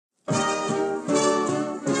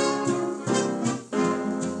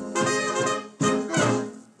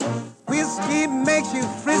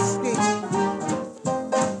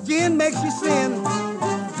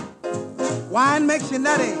makes you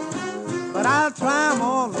nutty, but I'll try 'em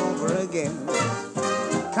all over again.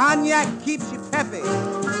 Cognac keeps you peppy,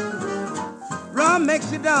 rum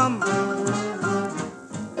makes you dumb.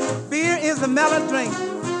 Beer is a mellow drink,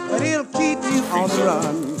 but it'll keep you on the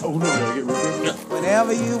run. Oh no, did I get root beer?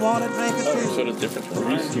 Whenever you want to drink a Oh, tea, soda's different from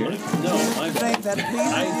root beer. drink that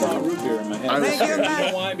pleases I you. thought root beer in my head. Make your You know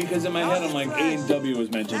mind. why? Because in my head I'm like A&W was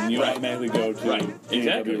mentioned, and you automatically go to Right,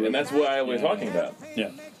 exactly, A&W. and that's what we're talking about. Yeah.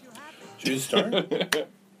 Should we start?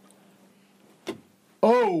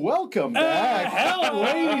 Oh, welcome back, hello.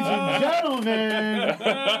 ladies and gentlemen.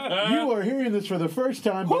 You are hearing this for the first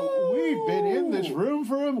time, but we've been in this room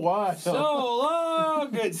for a while. So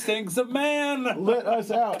long, it stinks of man. Let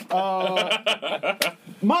us out.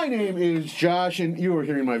 My name is Josh, and you are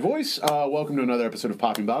hearing my voice. Welcome to another episode of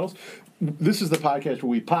Popping Bottles. This is the podcast where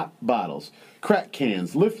we pop bottles, crack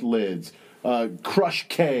cans, lift lids, crush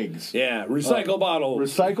kegs. Yeah, recycle bottles.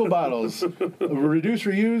 Recycle bottles. Reduce,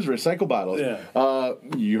 reuse, recycle bottles. Yeah.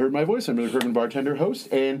 You heard my voice. I'm the Urban Bartender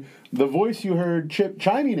host. And the voice you heard Chip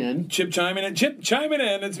chiming in. Chip chiming in.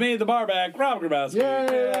 It's me, the barback, Rob Grabowski.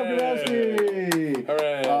 Yay, Rob Grabowski.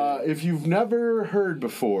 Hooray. If you've never heard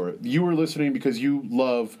before, you are listening because you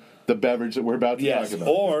love the beverage that we're about to talk about.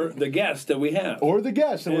 Or the guest that we have. Or the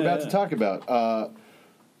guest that we're about to talk about.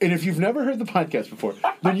 And if you've never heard the podcast before,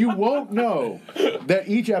 then you won't know that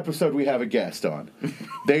each episode we have a guest on.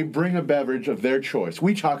 They bring a beverage of their choice.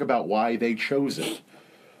 We talk about why they chose it.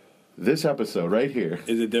 This episode right here,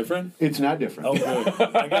 Is it different? it's not different. Oh, good.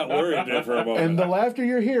 I got worried there for a moment. And the laughter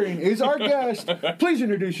you're hearing is our guest. Please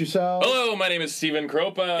introduce yourself. Hello, my name is Stephen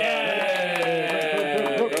Kropa.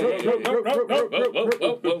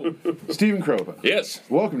 Stephen Kropa. Yes,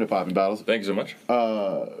 Welcome to Popping Bottles. thank you so much.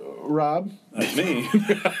 Rob, That's me.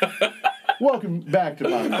 welcome back to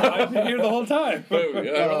Popping Bottles. I've been here the whole time. Oh,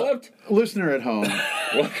 yeah, I left. Listener at home,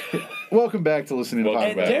 welcome back to listening to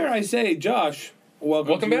Welcome Popping And back. dare Bottles. I say, Josh,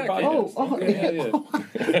 welcome to back. your podcast.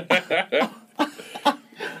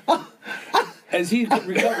 As he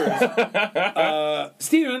recovers,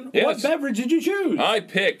 Stephen, what Yes. beverage did you choose? I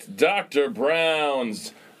picked Dr.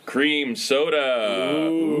 Brown's cream soda.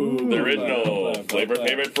 Ooh. The original Clap. flavor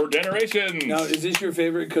favorite for generations. Now, is this your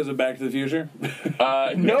favorite because of Back to the Future?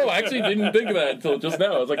 No, I actually didn't think of that until just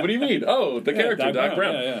now. I was like, what do you mean? Oh, the character, Doc Doc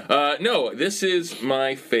Brown. Brown. Yeah, No, this is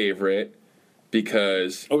my favorite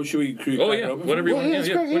because... Oh, should we crack Oh, it yeah, open? whatever you Well, want. let's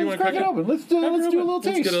Yeah, crack, what do you let's want to crack it open. Let's do a little Let's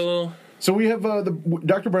taste. get a little... So we have the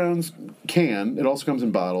Dr. Brown's can. It also comes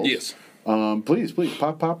in bottles. Yes. Please,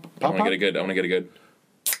 pop. I want to get a good.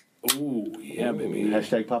 Ooh, yeah, baby.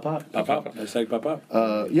 Hashtag pop. Pop up. Hashtag pop up.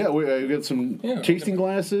 Yeah, we got some tasting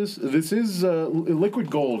glasses. This is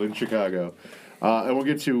liquid gold in Chicago, and we'll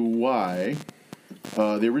get to why.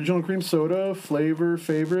 The original cream soda flavor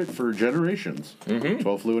favorite for generations.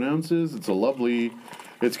 12 fluid ounces. It's a lovely.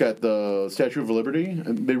 It's got the Statue of Liberty,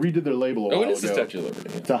 and they redid their label a while Oh, it is the ago Statue of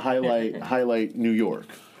Liberty. to highlight New York.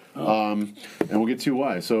 And we'll get to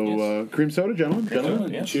why. So, cream soda,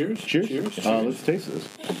 gentlemen. Yes. Cheers. Cheers. Let's taste this.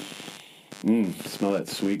 Smell that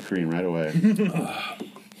sweet cream right away.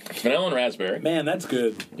 It's vanilla and raspberry. Man, that's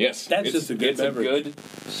good. Yes. That's it's, just a good It's beverage. a good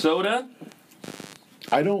soda.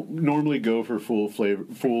 I don't normally go for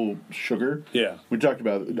full sugar. Yeah. We talked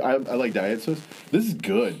about it. I like diet sodas. This is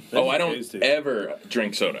good. Oh, I don't tasty. ever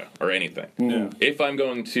drink soda or anything. Yeah. If I'm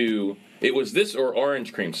going to... It was this or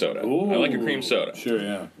orange cream soda. I like a cream soda. Sure,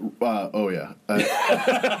 yeah. Oh, yeah.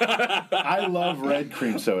 I love red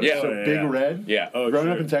cream soda. Yeah. So Oh, Big yeah. Red. Yeah. Oh, Growing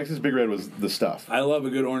sure. up in Texas, Big Red was the stuff. I love a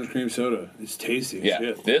good orange cream soda. It's tasty as Yeah.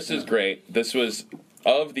 shit. This is great. This was,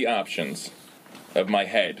 of the options of my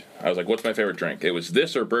head, I was like, what's my favorite drink? It was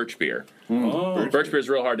this or birch beer. Oh, Birch beer is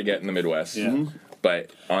real hard to get in the Midwest. yeah.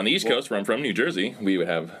 But on the East Coast, where I'm from, New Jersey, we would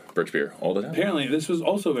have birch beer all the time. Apparently, this was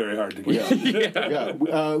also very hard to get.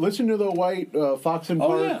 Yeah. Listen to the white Fox and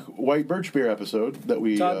Park yeah. white birch beer episode that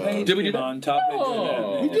we. Top page Did we do came that? on top page.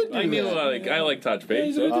 Oh, We did do I knew that. I like Touch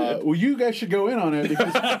Page. Yeah, So. Well, you guys should go in on it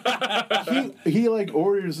because he like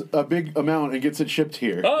orders a big amount and gets it shipped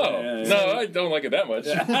here. Oh, Yeah. no, I don't like it that much.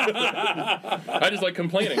 I just like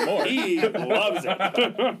complaining more. He loves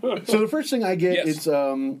it. So the first thing I get, Yes. it's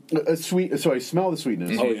a sweet. So I smell the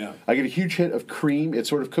sweetness. Oh, yeah. I get a huge hit of cream. It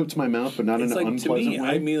sort of coats my mouth, but not It's in an like, to unpleasant me, way.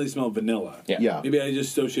 I immediately smell vanilla. Yeah. Yeah. Maybe I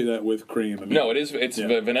just associate that with cream. I mean, No, it's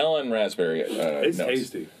Yeah. vanilla and raspberry. it's notes.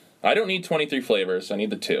 tasty. I don't need 23 flavors. I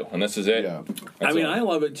need the 2, and this is it. Yeah. That's I mean, all. I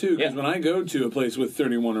love it too because Yeah. when I go to a place with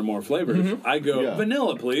 31 or more flavors, I go Yeah.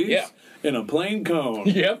 vanilla, please, Yeah. in a plain cone.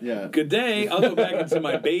 Yep. Yeah. Good day. I'll go back into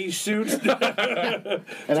my beige suit. And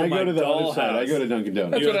I my go to the other dollhouse. side. I go to Dunkin'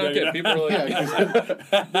 That's Donuts. what I don't get. People are like, Yeah,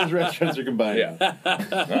 'cause those restaurants are combined. yeah.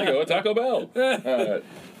 I go to Taco Bell.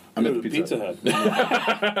 I'm Go at to the Pizza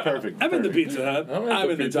Hut. Perfect. I'm in the Pizza Hut. I'm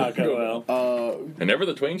in the Taco Bell. And never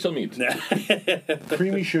the twain shall meet.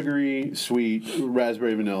 Creamy, sugary, sweet,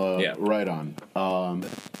 raspberry, vanilla. Yeah. Right on.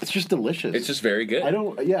 It's just delicious. It's just very good. I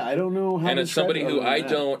don't know how. And to as somebody describe it who other I than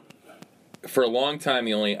that. don't, for a long time,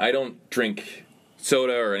 I don't drink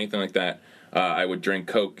soda or anything like that. I would drink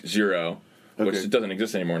Coke Zero, which Okay. doesn't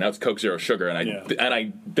exist anymore. Now it's Coke Zero Sugar,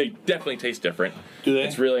 and they definitely taste different. Do they?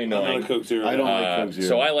 It's really I'm annoying. not a Coke Zero. I don't guy. like Coke Zero.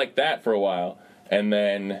 So I liked that for a while, and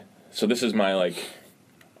then this is my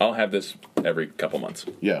I'll have this every couple months.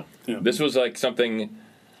 Yeah. Yeah. This was something.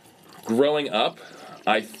 Growing up,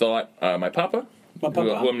 I thought my papa. My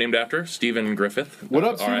papa. Who I'm named after, Stephen Griffith. What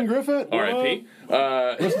up, Stephen Griffith? R.I.P.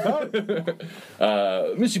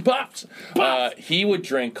 Missy Pops. He would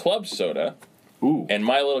drink club soda, Ooh. and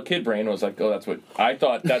my little kid brain was like, "Oh, that's what I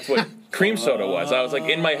thought. That's what cream soda was." I was like,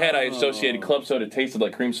 in my head, I associated club soda tasted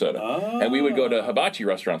like cream soda, and we would go to hibachi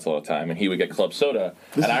restaurants all the time, and he would get club soda.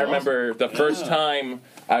 And I remember the first time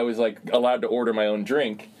I was allowed to order my own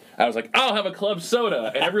drink. I was like, I'll have a club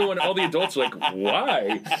soda. And all the adults were like,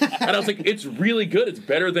 why? And I was like, it's really good. It's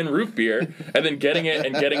better than root beer. And then getting it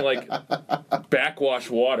and getting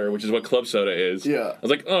backwash water, which is what club soda is. Yeah. I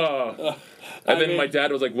was like, oh. And then my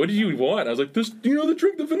dad was like, what do you want? I was like, the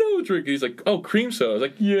drink, the vanilla drink. And he's like, oh, cream soda. I was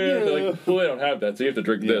like, yeah. They're like, well, they don't have that, so you have to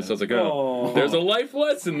drink this. I was like, oh, there's a life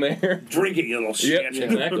lesson there. Drink it, you little shit.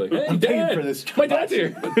 Yep, exactly. Hey, paying Dad, for this my dad's here.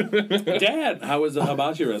 Dad, how was the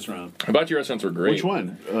hibachi restaurant? Hibachi restaurants were great. Which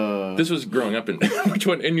one? This was growing up in which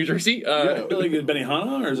one in New Jersey? Yeah. Like a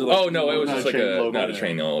Benihana, or is it like... Oh no, it was Not just a chain local. not a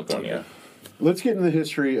train local one. Yeah. Let's get into the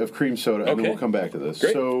history of cream soda, and Okay. then we'll come back to this.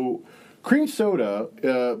 Great. So, cream soda,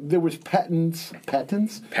 there was patents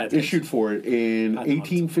issued for it in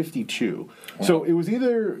 1852. Wow. So it was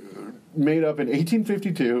either made up in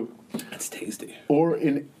 1852 That's tasty. or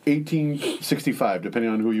in 1865,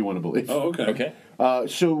 depending on who you want to believe. Oh, okay. Okay.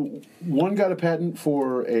 So one got a patent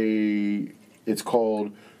for it's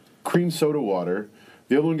called cream soda water.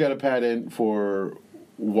 The other one got a patent for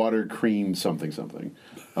water cream something.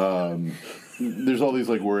 There's all these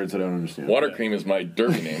words that I don't understand. Water cream is my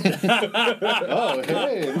derby name. Oh,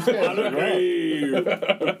 hey. This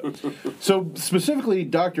guy's So specifically,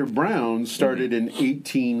 Dr. Brown started in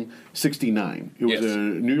 1869. It was Yes. a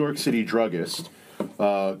New York City druggist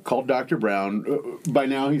called Dr. Brown. By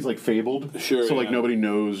now, he's fabled. Sure, So yeah. nobody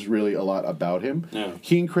knows really a lot about him. Yeah.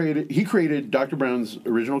 He created Dr. Brown's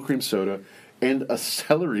original cream soda and a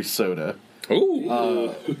celery soda.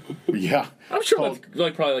 Ooh. Yeah. I'm sure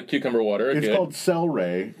that's probably like cucumber water. It's Good. called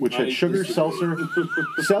Celery, which had sugar, seltzer,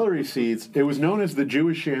 celery seeds. It was known as the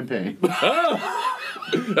Jewish champagne.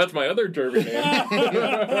 That's my other derby name.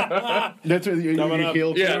 That's what you Coming up.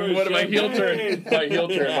 heel Yeah, turn. what my heel turn? My heel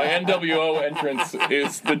turn. My NWO entrance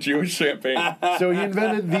is the Jewish champagne. So he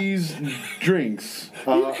invented these drinks.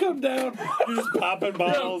 You come down, you're just popping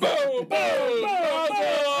bottles. Boom, boom, boom.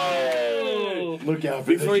 Look out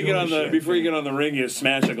for Before you get on the ring, you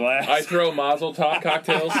smash a glass. I throw Mazel Tov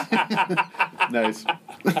cocktails. Nice.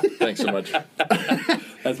 Thanks so much.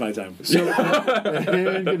 That's my time.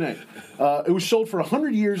 And good night. It was sold for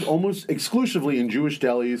 100 years almost exclusively in Jewish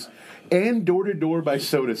delis and door to door by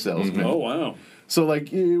soda salesmen. Oh wow. So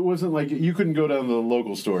it wasn't like you couldn't go down to the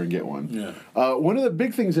local store and get one. Yeah. One of the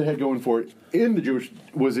big things it had going for it in the Jewish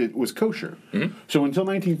was kosher. Mm-hmm. So until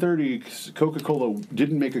 1930, Coca-Cola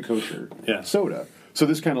didn't make a kosher soda. So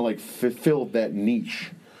this kind of filled that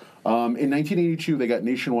niche. In 1982, they got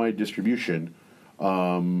nationwide distribution,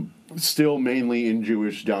 still mainly in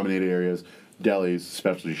Jewish-dominated areas, delis,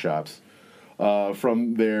 specialty shops.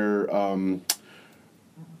 From their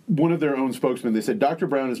one of their own spokesmen, they said, Dr.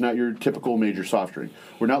 Brown is not your typical major soft drink.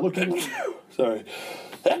 We're not looking... Sorry.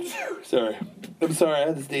 Sorry. I'm sorry, I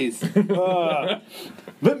had to sneeze.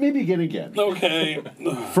 Let me begin again. Okay.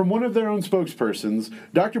 From one of their own spokespersons,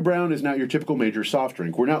 Dr. Brown is not your typical major soft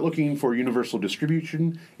drink. We're not looking for universal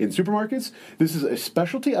distribution in supermarkets. This is a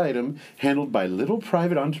specialty item handled by little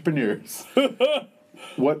private entrepreneurs.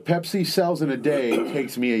 What Pepsi sells in a day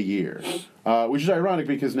takes me a year. Which is ironic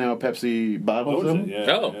because now Pepsi bottles them.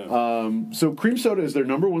 Yeah. So cream soda is their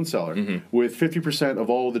number one seller, with 50% of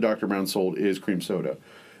all the Dr. Brown sold is cream soda.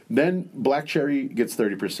 Then Black Cherry gets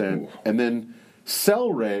 30%, and then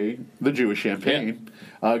Celery, the Jewish champagne,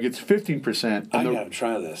 gets 15%. I gotta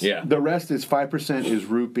try this. Yeah. The rest is 5% is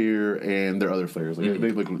root beer and their other flavors. They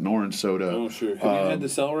like an orange soda. Oh, sure. Have you had the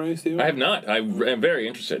celery, Steve? I have not. I am very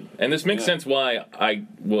interested, and this makes sense why I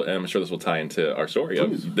will. And I'm sure this will tie into our story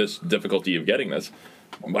Please. of this difficulty of getting this.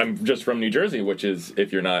 I'm just from New Jersey, which is,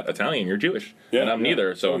 if you're not Italian, you're Jewish. Yeah, and I'm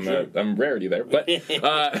neither, so I'm rarity there. But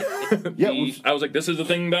I was like, this is the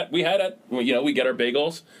thing that we had at, we get our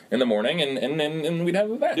bagels in the morning, and we'd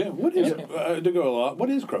have that. Yeah, what is, to go a lot, what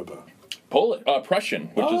is Kropa? Prussian,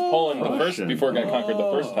 which is Poland the first before it got conquered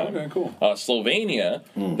the first time. Okay, cool. Slovenia,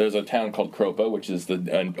 there's a town called Kropa, which is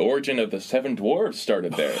the origin of the Seven Dwarves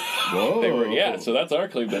started there. Whoa. They were, so that's our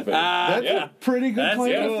claim to fame. That's a pretty good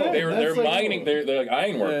claim to fame. They're mining. They're like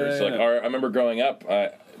iron workers. Like I remember growing up,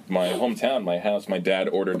 my hometown, my house, my dad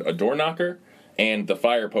ordered a door knocker and the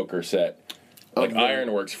fire poker set. Like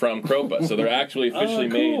ironworks from Kropa, so they're actually officially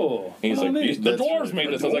made. He's like, the dwarves made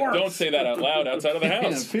this. I was like, don't say that out loud outside of the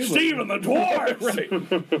house. Steven, the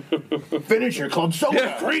dwarves! Right. Finish your club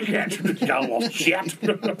soda. Freak it, you little shit.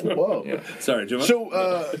 Whoa. Yeah. Sorry, Jim.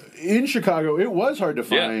 So in Chicago, it was hard to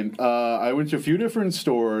find. I went to a few different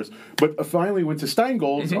stores, but I finally went to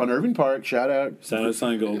Steingold's on Irving Park. Shout out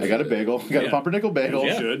Steingold's. I got a bagel. I got a pumpernickel bagel.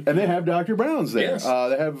 Should. And they have Dr. Brown's there. Yes.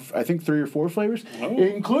 They have, I think, 3 or 4 flavors,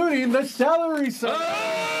 including the celery sauce.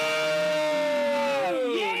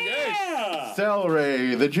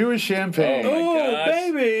 Celery, the Jewish champagne. Oh my gosh.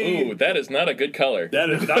 Baby! Ooh, that is not a good color. That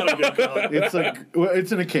is not a good color. It's like, well,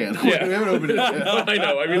 it's in a can. Yeah. We haven't opened it yet. I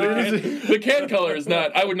know. I mean, the can color is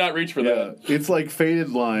not. I would not reach for that. It's like faded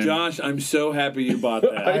lime. Josh, I'm so happy you bought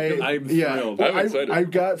that. I'm thrilled. I'm excited. I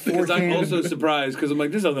got 4 Because I'm cans. also surprised because I'm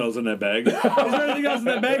like, there's nothing else in that bag. Is there anything else in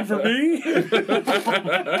that bag for me?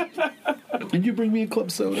 Did you bring me a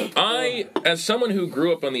club soda? I, as someone who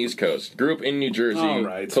grew up on the East Coast, grew up in New Jersey, All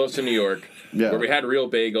right. close to New York, where we had real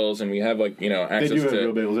bagels and we have They access do have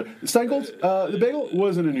to. real bagels there. Steingold's, the bagel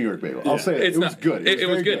wasn't a New York bagel. I'll say it. It was good. It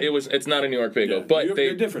was good. It's not a New York bagel, but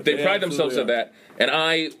they're different. they They pride themselves absolutely at that. And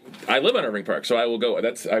I live on Irving Park, so I will go.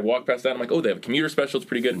 I walk past that. I'm like, oh, they have a commuter special. It's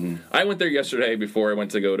pretty good. I went there yesterday before I went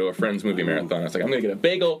to go to a friend's movie marathon. I was like, I'm gonna get a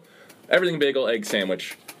bagel, everything bagel, egg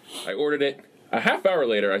sandwich. I ordered it. A half hour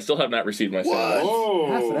later, I still have not received my sandwich.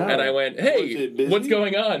 Oh. And I went, Was hey, it busy? what's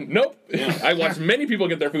going on? Nope. I watched many people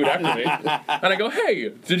get their food after me. And I go, hey,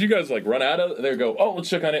 did you guys run out of it? They go, oh, let's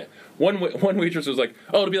check on it. One waitress was like,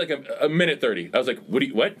 oh, it'll be like a minute 30. I was like,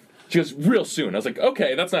 what? She goes, real soon. I was like,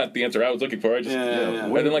 okay, that's not the answer I was looking for. I just,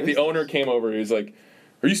 And then the owner came over. He's like,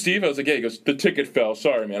 are you Steve? I was like, yeah. He goes, the ticket fell.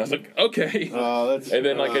 Sorry, man. I was like, okay. And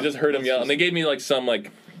then I just heard him yell. And they gave me some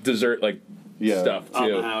dessert stuff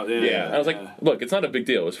too. I was like, look, it's not a big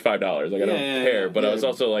deal. It was $5. I don't care. But I was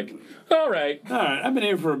also like, all right. I've been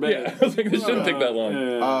here for a bit. Yeah, I was like, this shouldn't take that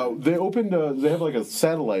long. They opened. They have a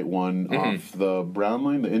satellite one off the Brown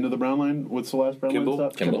Line, the end of the Brown Line. What's the last Brown Line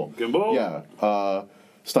stop? Kimball. Yeah,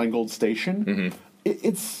 Steingold Station.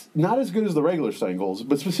 It's not as good as the regular Steingolds,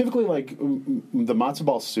 but specifically the matzo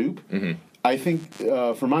ball soup. I think,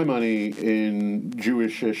 for my money, in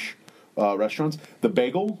Jewish-ish restaurants, the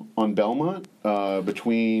bagel on Belmont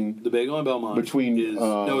between The bagel on Belmont between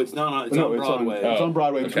no, it's not. It's on Broadway. It's on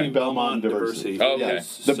Broadway between Belmont and Diversity. Oh, okay.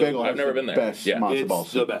 Yes. The bagel. I've has never the been there. Best matzo ball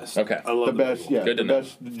It's soup. the best. Okay. I love The best. Yeah. Good to the know.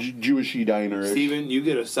 best Jewishy diner. Steven, you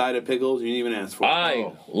get a side of pickles. You didn't even ask for it.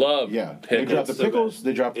 I love Yeah. They drop the pickles. pickles.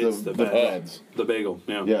 They drop It's the the best. breads. The bagel.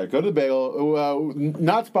 Yeah. Yeah, go to the bagel.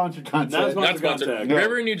 Not sponsored content. Not Not sponsored. Contact. If you're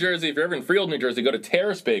ever in New Jersey, if you're ever in Freehold, New Jersey, go to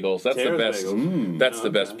Terrace Bagels. That's Terrace the best. Bagels. That's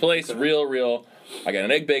the best place. Okay. Real. I got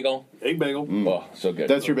an egg bagel. Egg bagel. Oh, so good.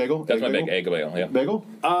 That's your bagel? That's Egg my bagel? big egg bagel. Yeah, Bagel?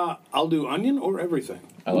 I'll do onion or everything.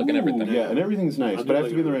 I like everything. Yeah, and everything's nice, I'll but I do have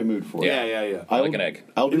to be in the right mood for it. Yeah. I like an egg.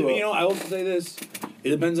 I'll do You know, I also say this. It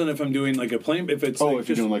depends on if I'm doing a plain. If it's if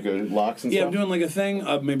you're doing a lox and yeah, stuff. I'm doing a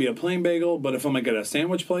thing, maybe a plain bagel. But if I'm at a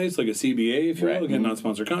sandwich place, like a CBA, if you will, again, not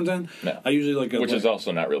sponsored content. No. I usually Which is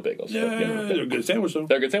also not real bagels. Yeah, they're a good sandwich though.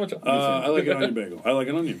 They're a good sandwich. I like an onion bagel. I like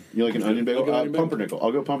an onion. You like an onion bagel? Like an onion bagel. Pumpernickel.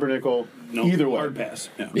 I'll go pumpernickel. No, Either way. hard pass.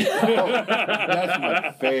 Yeah. That's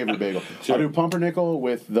my favorite bagel. I'll do pumpernickel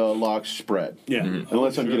with the lox spread. Yeah.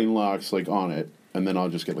 Unless I'm getting lox on it, and then I'll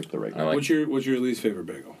just get the regular. like- What's your least favorite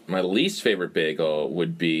bagel? My least favorite bagel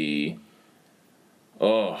would be.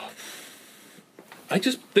 I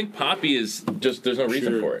just think Poppy is just. There's no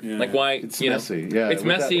reason Sure, for it. yeah. Like why? It's messy. Yeah, it's with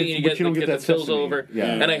messy. that- and you but get, you don't get get the that pills sesame. over. Yeah.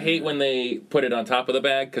 And I hate when they put it on top of the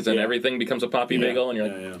bag because then Yeah. everything becomes a Poppy bagel, and you're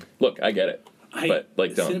like, Yeah. look, I get it,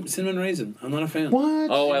 but don't. Cinnamon raisin. I'm not a fan. What?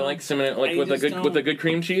 Oh, I like cinnamon, I with just don't. a good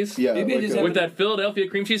cream cheese. Yeah. Maybe I just a- With that Philadelphia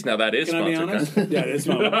cream cheese. Now that is Can I be sponsored. honest? Yeah, it's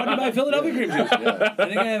not. Why do you buy Philadelphia cream cheese? I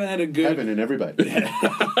think I havenite had a good. Heaven and everybody.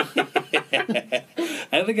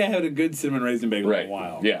 I don't think I had a good cinnamon raisin bagel Right. in a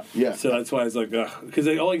while. Yeah. Yeah. So that's why I was like, ugh. Because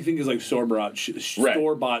all I think is like store-bought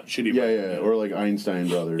shitty Yeah, bread. yeah, or like Einstein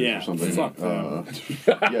Brothers Yeah, or something. fuck them.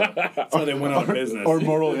 Yeah. That's why they went out of business. Or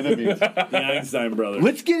mortal enemies. The Einstein brothers.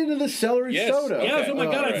 Let's get into the celery Yes. soda. Yes, oh my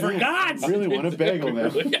God, I forgot. Really want a bagel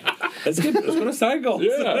now. Let's go to Cycle.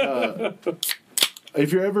 Yeah.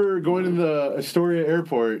 If you're ever going to the Astoria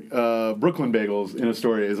Airport, Brooklyn Bagels in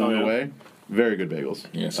Astoria is on yeah. the way. Very good bagels.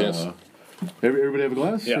 Yes, yes. Everybody have a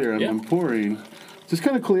glass? Yeah. Here, Yeah. I'm pouring. It's just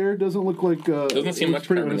kind of clear. Doesn't look like. Doesn't seem looks much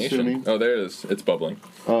pretty carbonation. unassuming. Oh, there it is. It's bubbling.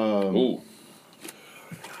 Ooh.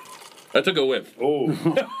 I took a whiff. Oh,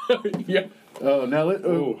 Yeah. Now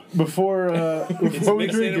before before we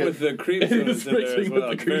mixing drink it with the cream soda is in there mixing as with well.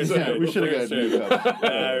 the It's cream very soda. yeah, strange. we should have got Very new cups.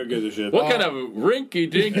 Yeah, who gives a shit? What kind of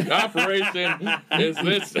rinky-dink operation is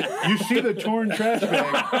this? You see the torn trash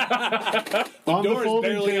bag on the Door's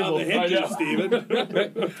folding barely on table. the hinges, I know.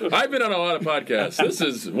 Steven. I've been on a lot of podcasts. This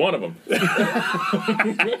is one of them.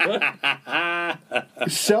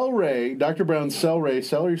 Celery, Dr. Brown's celery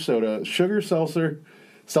soda, sugar seltzer,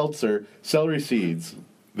 celery seeds.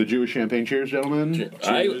 The Jewish champagne. Cheers, gentlemen.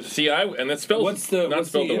 And it spells What's the not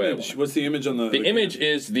spelled the way I image? want. What's the image on the? The image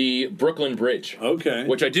is the Brooklyn Bridge, Okay.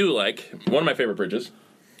 which I do like. One of my favorite bridges.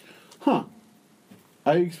 Huh.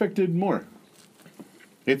 I expected more.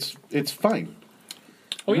 It's fine.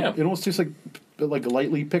 Oh yeah. It almost tastes like a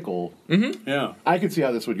lightly pickle. Yeah. I could see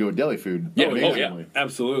how this would go with deli food. Yeah, oh, yeah. amazingly.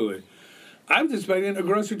 Absolutely. I was expecting a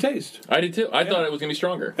grosser taste. I did too. I thought it was gonna be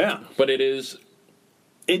stronger. Yeah. But it is.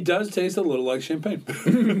 It does taste a little like champagne.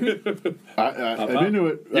 I'm into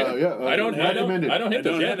it. I don't hit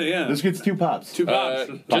this yet. Yeah. This gets 2 pops. Two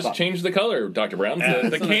pops. Just Pop. change the color, Dr. Brown.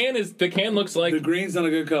 The can looks like The green's not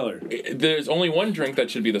a good color. there's only one drink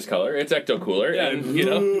that should be this color. It's Ecto Cooler, Yeah. and you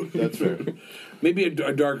know. That's fair. Maybe a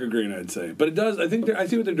darker green, I'd say. But it does. I think I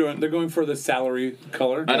see what they're doing. They're going for the celery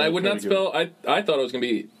color. And I would not pretty good. spell. I thought it was gonna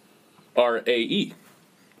be RAE,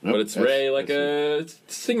 but it's That's- Ray like that's a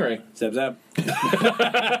stingray. Zap zap. 2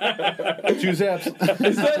 zaps.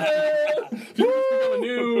 Is that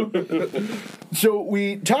new? So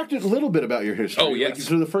we talked a little bit about your history. Oh, yes.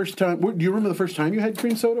 So the first time, do you remember the first time you had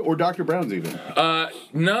cream soda, or Dr. Brown's even?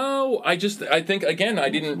 No, I think again I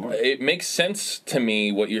didn't. It makes sense to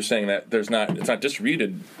me what you're saying that it's not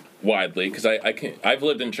distributed widely because I've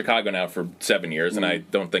lived in Chicago now for 7 years and I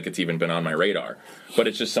don't think it's even been on my radar. But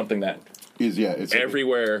it's just something that It's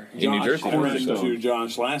everywhere in New Jersey. I ran into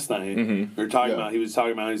Josh last night. We were talking about. He was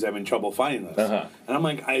talking about he's having trouble finding this, and I'm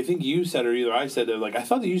like, I think you said or either I said, like, I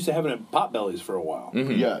thought they used to have it at Potbellies for a while.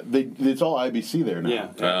 Yeah, it's all IBC there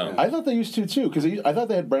now. Yeah. I thought they used to too, because I thought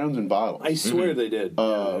they had Browns in bottles. I swear they did.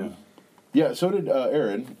 Yeah, so did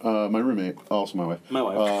Erin, my roommate, also my wife. My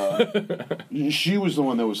wife. She was the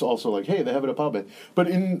one that was also like, hey, they have it at Pub. But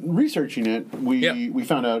in researching it, we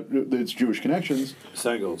found out that it's Jewish connections.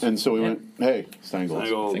 Steingolds. And so we went, hey, Steingolds.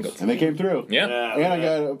 Steingolds. And they came through. Yeah. And I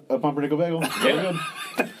got a pumpernickel bagel.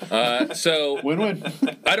 So Win-win.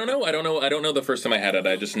 I don't know the first time I had it.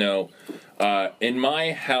 I just know in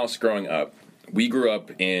my house growing up, we grew up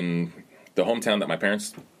in the hometown that my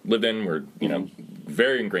parents lived in. We're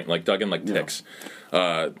very ingrained, like dug in like ticks.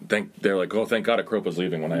 They're like, oh, thank God Akropa's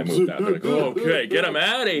leaving when I moved out. They're like, oh, okay, get him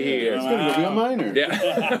out of here. It's going to go be a minor.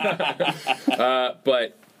 Yeah.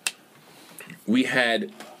 But we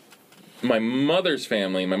had my mother's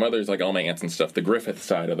family. My mother's like all my aunts and stuff. The Griffith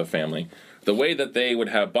side of the family. The way that they would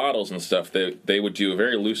have bottles and stuff, they would do a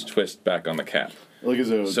very loose twist back on the cap. Like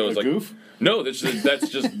as a goof? No, that's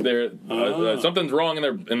just their something's wrong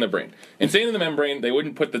in their brain. Insane in the membrane, they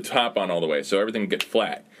wouldn't put the top on all the way, so everything would get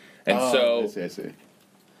flat. And I see.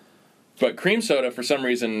 But cream soda, for some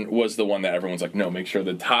reason, was the one that everyone's like, no, make sure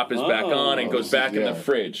the top is back on and goes back in the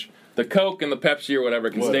fridge. The Coke and the Pepsi or whatever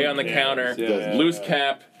can stay on the counter, loose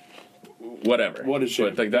cap, whatever. What a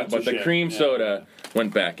shame. But the cream soda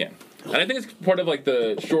went back in. And I think it's part of like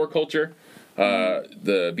the shore culture,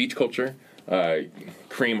 the beach culture.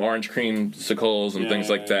 Orange creamsicles and things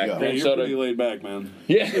like that. Yeah. Cream You're soda. pretty laid back, man.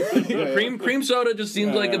 Yeah. Cream soda just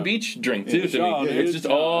seems like a beach drink too to me. It's just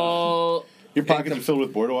all. Your pockets are filled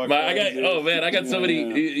with boardwalk. I got so many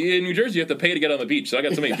in New Jersey. You have to pay to get on the beach. So I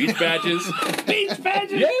got so many beach badges. Beach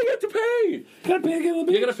badges? Yeah, you have to pay. Gotta pay to get on the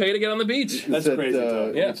beach. You gotta pay to get on the beach. That's crazy.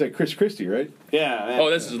 It's at Chris Christie, right? Yeah. Oh,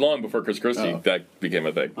 this is long before Chris Christie that became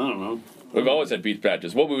a thing. I don't know. We've always had beach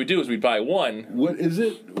badges. What we would do is we'd buy one. What is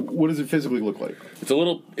it? What does it physically look like? It's a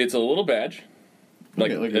little badge.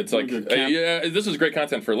 Like, Okay, it's like, yeah, this is great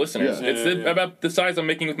content for listeners. Yeah. It's about the size I'm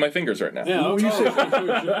making with my fingers right now. Yeah, What, you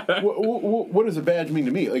say, what does a badge mean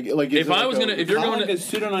to me? Like If I was gonna, if you're going to, a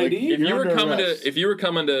student ID, if you were under coming arrest. if you were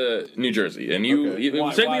coming to New Jersey and you,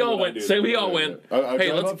 Okay. say Why we all would I went, do say that? we all went, I hey,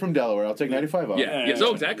 drive let's, up from Delaware. I'll take 95 off. yeah,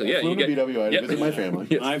 oh, exactly, yeah, Flew you to get, BW. I yeah. visit my family.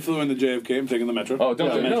 Yes. I flew into JFK. I'm taking the metro. Oh,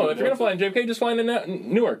 don't Yeah, no! If you're gonna fly in JFK, just fly into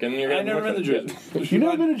Newark, and you're. I never been to Jersey. You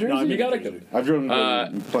never been to Jersey? No, I've been You gotta to Jersey. I've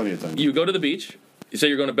driven plenty of times. You go to the beach. You say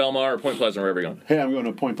you're going to Belmar or Point Pleasant, wherever you're going. Hey, I'm going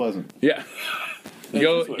to Point Pleasant. Yeah. You this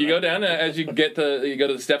go. way, You go right? down as you go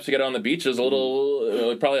to the steps to get on the beach. There's a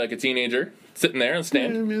little, probably like a teenager sitting there and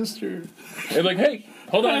stand. Hey, mister. They're like, hey,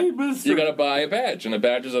 hold on. Hey, mister. You got to buy a badge, and a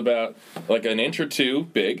badge is about like an inch or two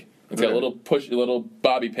big. It's got a little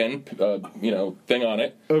bobby pin, thing on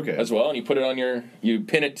it. Okay. As well, and you put it on you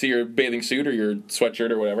pin it to your bathing suit or your sweatshirt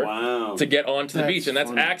or whatever. Wow. To get onto the That's beach, and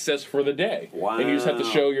that's funny. access for the day. Wow. And you just have to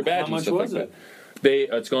show your badge How and much stuff was like it? that.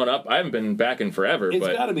 It's gone up. I haven't been back in forever, It's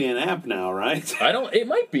but got to be an app now, right? I don't. It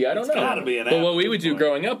might be. I don't know. gotta be an But app what we at would this do point.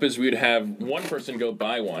 growing up is we'd have one person go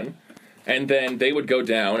buy one, and then they would go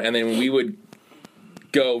down, and then we would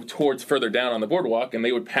go towards further down on the boardwalk, and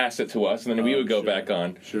they would pass it to us, and then we would go back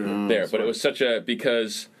on there. But it was such a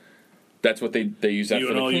because that's what they use that You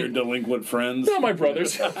for and the all your clean- delinquent friends. No, my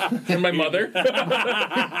brothers and my mother.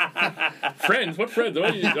 Friends? What friends? Oh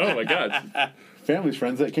my God! Family's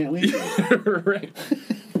friends that can't leave. You. Right.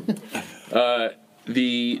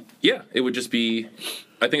 It would just be.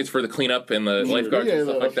 I think it's for the cleanup and the lifeguards Yeah, and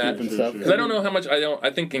stuff the like that. upkeep and stuff. Because I don't know how much.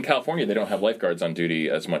 I think in California they don't have lifeguards on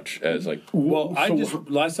duty as much as like. Well, So-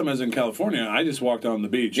 last time I was in California, I just walked on the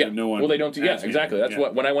beach Yeah. and no one. Well, they don't do. Yeah, asked me. exactly. That's Yeah.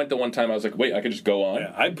 what. When I went the one time, I was like, wait, I could just go on.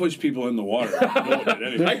 Yeah, I push people in the water. a little bit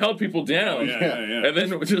anyway. I held people down. Yeah. And then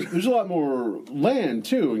There's a lot more land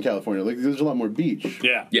too in California. Like there's a lot more beach.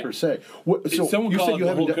 Yeah. Per se. So Someone you called said it you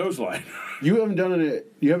the whole haven't done, coastline. you haven't done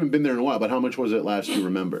it. You haven't been there in a while. But how much was it last? You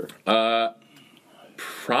remember?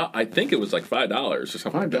 I think it was like $5 or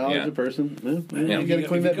something. $5 like that. Yeah. a person. Yeah. You got to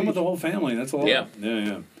clean if that you come with beach. the whole family, that's a lot. Yeah.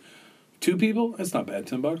 Yeah. 2 people, that's not bad.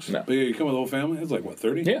 $10. No. But yeah, you come with the whole family, it's like what,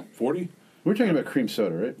 30? Yeah. 40? We're talking about cream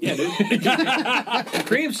soda, right? Yeah, dude.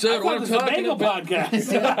 Cream soda. What I'm talking about. podcast.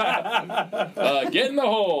 Get in the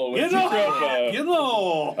hole. With Get in the Chico, hole. Get in the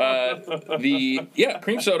hole.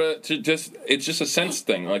 Cream soda it's just a sense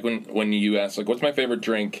thing. Like when you ask like what's my favorite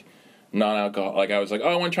drink, non-alcohol. Like I was like, oh,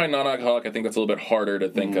 I want to try non-alcoholic. I think that's a little bit harder to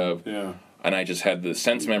think of. Yeah. And I just had the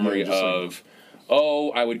sense memory just like- of,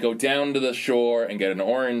 I would go down to the shore and get an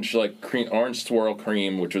orange orange swirl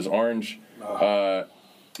cream, which was orange,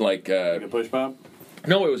 Like a push pop?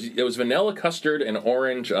 no, it was vanilla custard and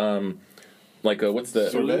orange, what's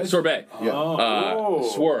the Sorbet? Yeah.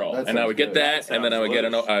 Swirl, That and I would get sounds that, and then I would get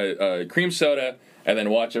a cream soda, and then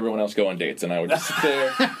watch everyone else go on dates, and I would just sit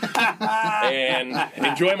there and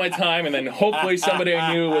enjoy my time, and then hopefully somebody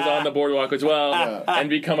I knew was on the boardwalk as well, and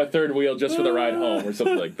become a third wheel just for the ride home or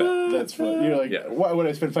something like that. That's fun. You're like, Yeah. why would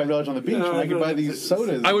I spend $5 on the beach when I could buy these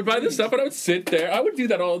sodas? I would buy this stuff, and I would sit there. I would do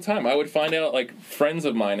that all the time. I would find out like friends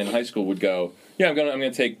of mine in high school would go, "Yeah, I'm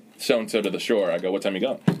gonna take so and so to the shore." I go, "What time you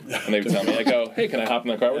going?" And they would tell me. I go, "Hey, can I hop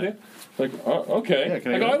in the car with you?" Like, oh, okay. Yeah,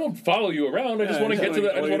 can I I go, go? I won't follow you around. I just want to get to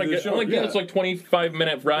the. I just want to get. I'm like, Yeah. it's like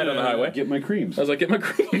 25-minute ride on the highway. Get my creams. I was like, get my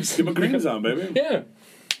creams. Get my creams on, baby. Yeah.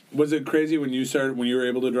 Was it crazy when you were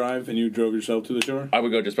able to drive and you drove yourself to the shore? I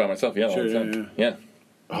would go just by myself. Yeah, all Sure, the time. yeah. Yeah.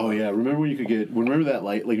 Oh yeah, remember when you could get? Remember that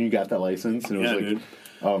like when you got that license and it was Yeah, like, dude.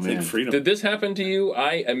 oh It's man, like freedom. Did this happen to you?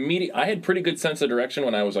 I had pretty good sense of direction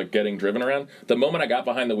when I was like getting driven around. The moment I got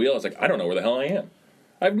behind the wheel, I was like, I don't know where the hell I am.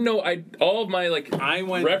 All of my like I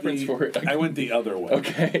went reference for it. I went the other way.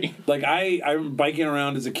 Okay. Like I'm biking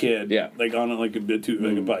around as a kid. Yeah. Like on like a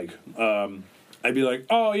bike. I'd be like,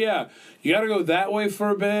 oh yeah, you got to go that way for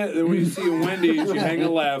a bit. Then when you see a Wendy's, you hang a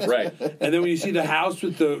left. Right. And then when you see the house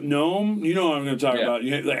with the gnome, you know what I'm going to talk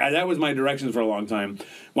Yeah. about. That was my directions for a long time.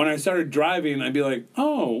 When I started driving, I'd be like,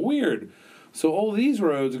 oh, weird. So all these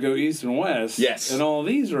roads go east and west. Yes. And all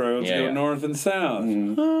these roads Yeah, go yeah. north and south.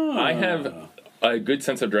 I have a good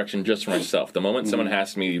sense of direction just for myself. The moment someone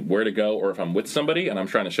asks me where to go, or if I'm with somebody and I'm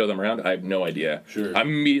trying to show them around, I have no idea. Sure. I'm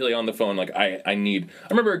immediately on the phone. Like I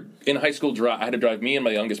remember in high school, I had to drive me and my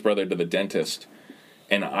youngest brother to the dentist,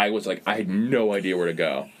 and I was like, I had no idea where to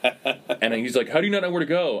go. And he's like, how do you not know where to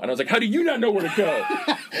go? And I was like, how do you not know where to go?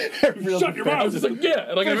 Shut your I was mouth. just like, yeah.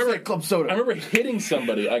 And, like I remember Club Soda. I remember hitting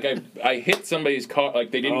somebody. Like I hit somebody's car. Like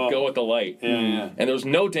they didn't go at the light. Yeah. And there was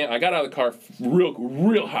no damn. I got out of the car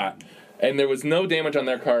real hot. And there was no damage on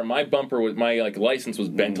their car. My license was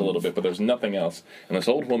bent a little bit, but there was nothing else. And this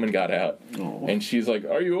old woman got out, and she's like,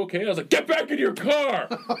 "Are you okay?" I was like, "Get back in your car!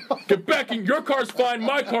 Get back in. Your car's fine.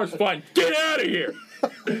 My car's fine. Get out of here!"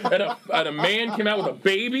 And a man came out with a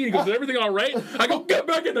baby. He goes, "Is everything all right?" I go, "Get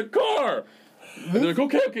back in the car!" And they're like,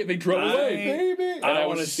 okay. They drove away. Baby. I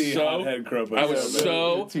want to see Hothead Kropa.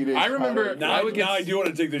 I remember. Now I do want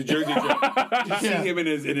to take this Jersey trip. To see him in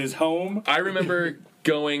his home. I remember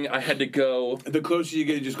going. I had to go. The closer you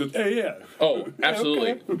get, it just goes, hey, yeah. Oh,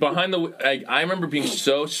 absolutely. Okay. Behind the, I remember being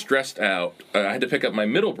so stressed out. I had to pick up my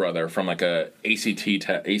middle brother from like a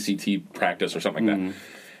ACT practice or something like that.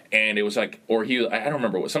 And it was like, I don't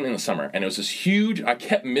remember, it was something in the summer, and it was this huge, I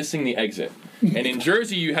kept missing the exit. And in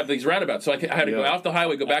Jersey, you have these roundabouts, so I had to go off the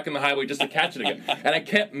highway, go back in the highway just to catch it again. And I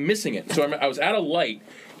kept missing it. So I was at a light,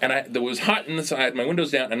 and it was hot inside, I had my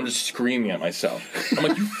windows down, and I'm just screaming at myself. I'm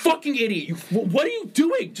like, you fucking idiot, what are you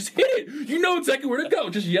doing? Just hit it. You know exactly where to go.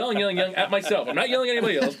 Just yelling at myself. I'm not yelling at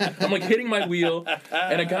anybody else. I'm like hitting my wheel,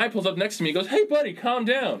 and a guy pulls up next to me, and goes, hey buddy, calm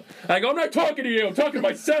down. And I go, I'm not talking to you, I'm talking to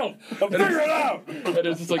myself. Figure it out. And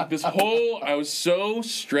it's just like this I was so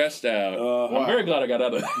stressed out. I'm very glad I got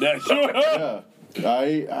out of that.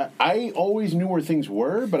 Yeah. I always knew where things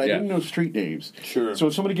were, but I didn't know street names. Sure. So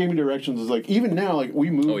if somebody gave me directions, it's like, even now, like, we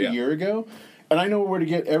moved a year ago, and I know where to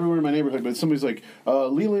get everywhere in my neighborhood, but somebody's like,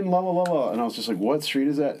 Leland, la la la la, and I was just like, what street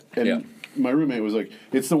is that? And my roommate was like,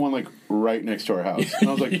 it's the one, like, right next to our house. And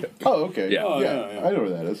I was like, oh, okay. Yeah. I know where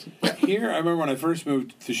that is. Here, I remember when I first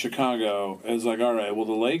moved to Chicago, it was like, all right, well,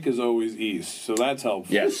 the lake is always east, so that's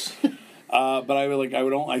helpful. Yes. But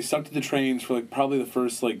I stuck to the trains for probably the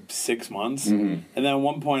first 6 months, and then at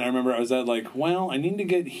one point I remember I was at I need to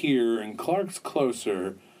get here, and Clark's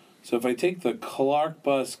closer, so if I take the Clark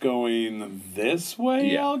bus going this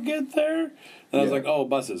way, I'll get there. And I was like, oh,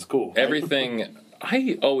 buses, cool. Everything.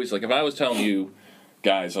 I always if I was telling you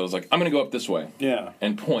guys, I was like, I'm gonna go up this way. Yeah.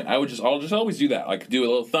 And point. I'll just always do that. Do a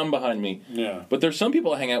little thumb behind me. Yeah. But there's some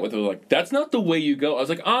people I hang out with who are like, that's not the way you go. I was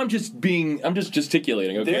like, I'm just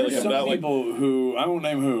gesticulating. Okay. There's some people who I won't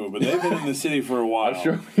name who, but they've been in the city for a while. I'm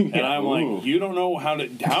sure. And I'm like, you don't know how do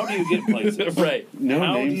you get places? Right.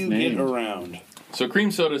 How do you get around? So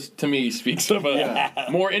cream soda to me speaks of a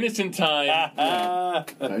more innocent time. I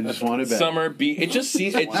just want it back. Summer It just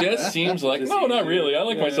seems like no, not really. I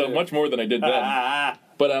like myself much more than I did then.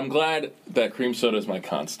 But I'm glad that cream soda is my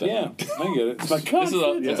constant. Yeah, I get it. It's my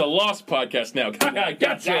constant. It's a lost podcast now.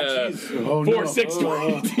 Gotcha.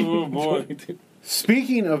 4-6-22. Oh boy.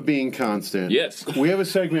 Speaking of being constant, yes, we have a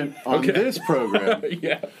segment on this program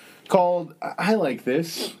called "I Like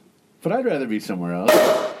This." But I'd rather be somewhere else.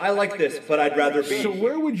 I like this, but I'd rather be. So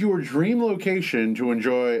where would your dream location to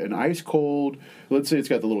enjoy an ice cold, let's say it's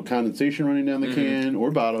got the little condensation running down the can, or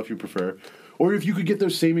bottle if you prefer, or if you could get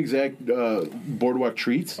those same exact boardwalk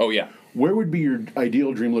treats? Oh, yeah. Where would be your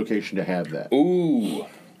ideal dream location to have that? Ooh.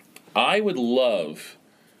 I would love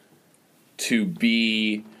to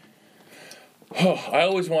be... I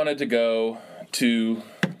always wanted to go to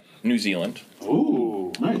New Zealand.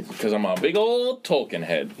 Ooh, nice. Because I'm a big old Tolkien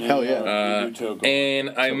head. Hell yeah.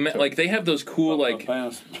 And I met, they have those cool, land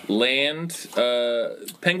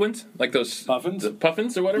penguins? Like those... Puffins?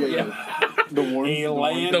 Puffins or whatever? Yeah. The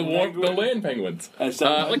land penguins.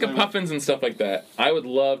 Like a puffins and stuff like that. I would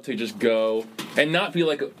love to just go and not be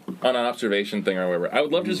on an observation thing or whatever. I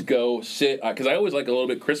would love to just go sit... Because I always like a little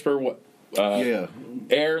bit crisper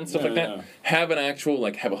air and stuff like that. Yeah. Have an actual...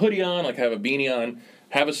 have a hoodie on, have a beanie on...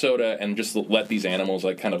 Have a soda and just let these animals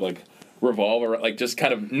revolve or just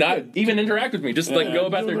kind of not even interact with me. Just go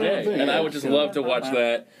about their day. And I would just love to watch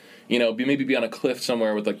that. Maybe be on a cliff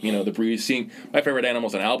somewhere with the breeze. Seeing my favorite animal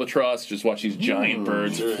is an albatross. Just watch these giant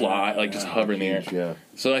birds fly, just hover in the air. Yeah.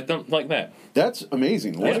 So I don't like that. That's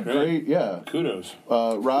amazing. What a great, Kudos.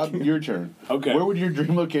 Rob, your turn. Okay. Where would your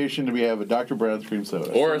dream location to be have a Dr. Brown's cream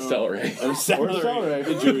soda? Or a celery. Or a celery.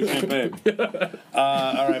 The Jewish campaign.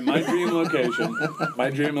 All right, my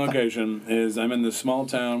dream location is I'm in this small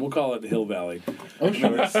town. We'll call it the Hill Valley. Oh, sure.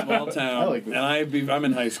 We're a small town. I like this. And I'm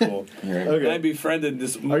in high school. Okay. And I befriended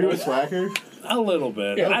this... Are you a slacker? A little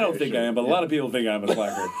bit. Yeah, okay, I don't think I am, but a lot of people think I'm a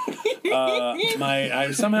slacker.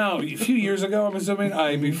 Somehow, a few years ago, I'm assuming,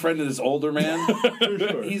 I befriended this older man.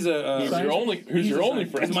 Sure. He's a... who's your only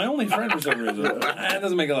friend? He's my only friend for some reason. That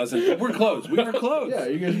doesn't make a lot of sense. But we're close. We were close. Yeah,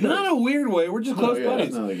 you guys not in a weird way. We're just close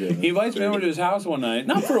buddies. He invites me over to his house one night.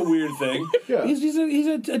 Not for a weird thing. Yeah. He's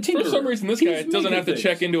a tinkerer. For some reason, this guy doesn't have to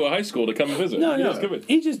check into a high school to come visit. No.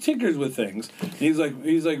 He just tinkers with things. He's like,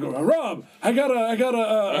 Rob, I got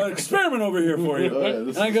an experiment over here for you. Oh, yeah,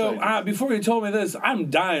 and I go, exciting. before you told me this, I'm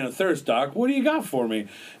dying of thirst, Doc. What do you got for me?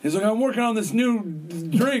 He's like, I'm working on this new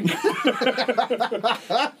drink.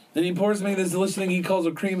 Then he pours me this delicious thing he calls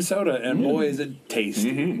a cream soda, and boy, is it tasty.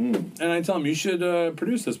 And I tell him, you should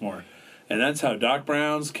produce this more. And that's how Doc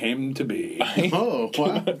Brown's came to be. Oh,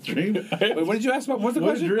 wow. Dream. Wait, what did you ask about? What's the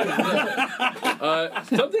question?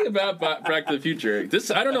 Something about Back to the Future. This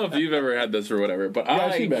I don't know if you've ever had this or whatever, but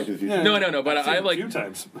I've seen Back to the Future. No, but I a like few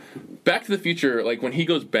times. Back to the Future. Like when he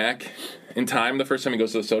goes back in time, the first time he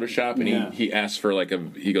goes to the soda shop and he asks for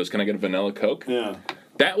he goes, "Can I get a vanilla Coke?" Yeah.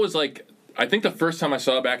 That was like. I think the first time I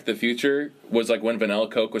saw Back to the Future was like when Vanilla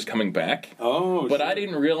Coke was coming back. Oh, but sure. I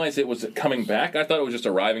didn't realize it was coming back. I thought it was just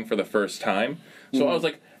arriving for the first time. So I was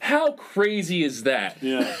like, how crazy is that?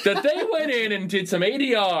 Yeah. That they went in and did some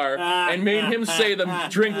ADR and made him say the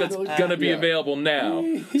drink that's going to be available now.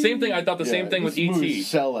 Same thing. I thought the same thing with E.T.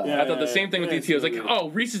 Sellout. I thought the same thing with E.T. I was like, oh,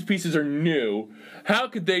 Reese's Pieces are new. How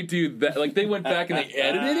could they do that? Like, they went back and they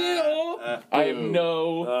edited it all. I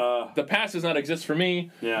have the past does not exist for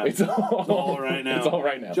me. Yeah. It's all right now. It's all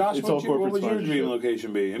right now. Josh, It's all what corporate would your dream sponsorship.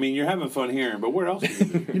 location be? I mean, you're having fun here, but where else would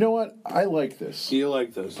you be? You know what? I like this. You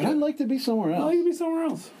like this? But I'd like to be somewhere Oh, else. you could be somewhere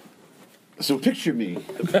else. So picture me.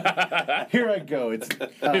 Here I go. It's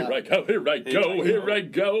Here I go, here I go, here I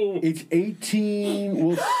go. it's 18.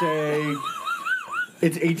 We'll say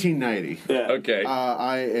it's 1890. Yeah. Okay.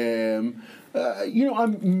 I am.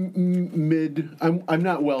 I'm mid. I'm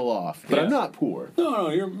not well off, but Yeah. I'm not poor. No,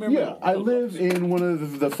 you're Yeah, middle. I live in one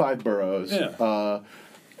of the 5 boroughs. Yeah.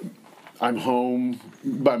 I'm home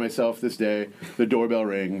by myself this day. The doorbell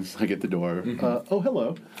rings. I get the door. Oh,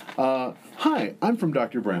 hello. Hi, I'm from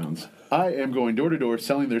Dr. Brown's. I am going door to door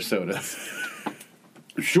selling their sodas.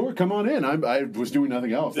 Sure, come on in. I was doing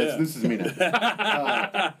nothing else. This is me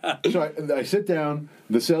now. So I sit down.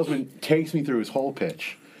 The salesman takes me through his whole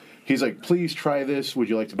pitch. He's like, please try this. Would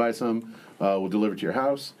you like to buy some? We'll deliver it to your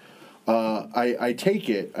house. I take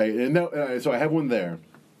it. So I have one there.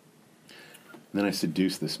 Then I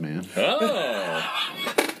seduce this man. Oh.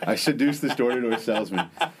 I seduce this door-to-door salesman.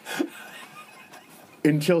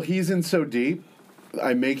 Until he's in so deep,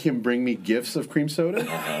 I make him bring me gifts of cream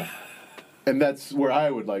soda. And that's where I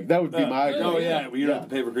would like. That would be my goal. Oh, yeah. Well, you don't have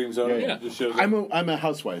to pay for cream soda. Yeah. It just shows up. I'm a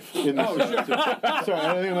housewife. In this Sorry, I don't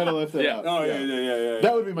think I might have left that Yeah. out. Oh, yeah.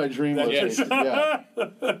 That would be my dream location. Yeah.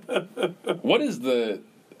 What is the...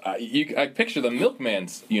 I picture the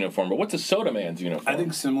milkman's uniform, but what's a soda man's uniform? I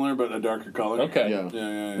think similar, but a darker color. Okay. Yeah.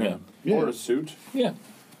 Yeah. Yeah. Or a suit. Yeah.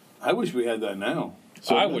 I wish we had that now.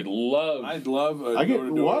 So I would love... I'd love a I get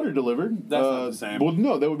door-to-door. water delivered. That's not the same. Well,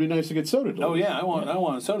 no, that would be nice to get soda delivered. Oh yeah, I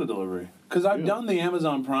want a soda delivery because I've done the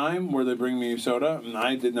Amazon Prime where they bring me soda, and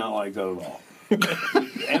I did not like that at all.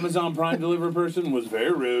 The Amazon Prime delivery person was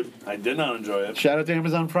very rude. I did not enjoy it. Shout out to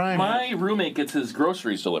Amazon Prime. My roommate gets his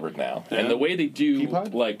groceries delivered now, Yeah. and the way they do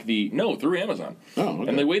Peapod? like through Amazon. Oh, okay.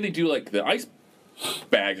 And the way they do like the ice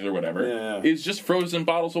bags or whatever Yeah. is just frozen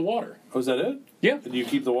bottles of water. Oh, is that it? Yeah. Did you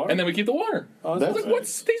keep the water? And then we keep the water. Oh, I that's was like, nice.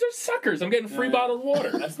 what's these are suckers? I'm getting free Yeah. bottled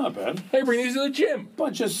water. That's not bad. I bring these to the gym.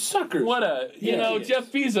 Bunch of suckers. What a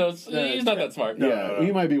Jeff Bezos. He's not that smart. Yeah,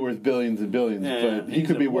 he might be worth billions and billions, Yeah, but he he's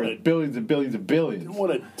could be what worth a- billions and billions and billions.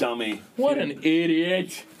 What a dummy. What an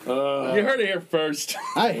idiot. You heard it here first.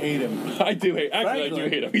 I hate him. I do hate. Actually, I do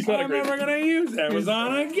hate him. He's not a I'm great. never gonna use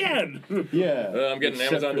Amazon again. Yeah. I'm getting an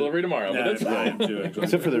Except Amazon for- delivery tomorrow, but that's fine.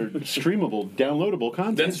 Except for their streamable, downloadable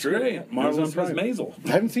content. That's true. Marvelous Amazon Miss Prime. Maisel.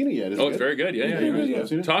 I haven't seen it yet. Is Oh, it it's good? very good. Yeah. I've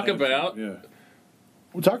seen it. Talk about. Yeah.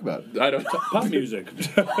 We'll talk about it. I don't. Pop music.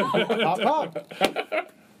 Pop, pop.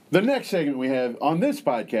 The next segment we have on this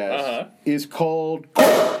podcast is called.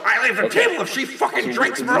 I leave the table if she fucking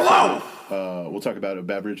drinks Merlot. We'll talk about a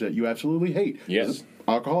beverage that you absolutely hate. Yes. Is it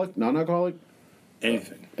alcoholic, non-alcoholic,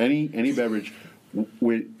 Anything. any beverage.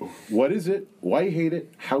 What is it? Why you hate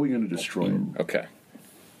it? How are we going to destroy it? Okay.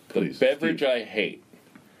 Please, Beverage Steve. I hate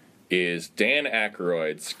is Dan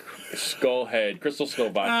Aykroyd's Crystal Skull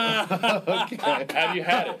vodka. Have you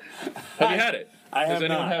had it? Have you had it? I have Does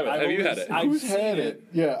anyone not. have it? I've Have you had always- it? I've Who's seen had it?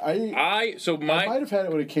 Yeah, I My might have had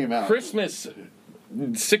it when it came out. Christmas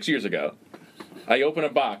 6 years ago, I open a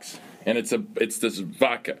box and it's this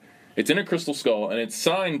vodka. It's in a Crystal Skull and it's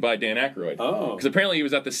signed by Dan Aykroyd. Oh. Because apparently he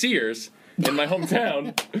was at the Sears in my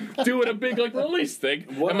hometown doing a big release thing,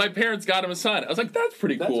 What? and my parents got him a sign. I was like, that's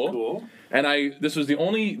pretty That's cool. cool. And this was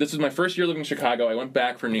my first year living in Chicago. I went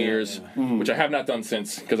back for New Year's, which I have not done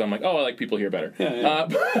since because I'm like, oh, I like people here better. Yeah.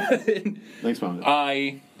 But Thanks, Mom.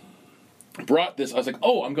 I brought this. I was like,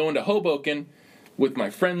 oh, I'm going to Hoboken with my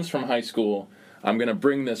friends from high school. I'm going to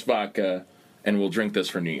bring this vodka and we'll drink this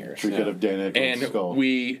for New Year's. Drink out of Dan Aykroyd's And skull.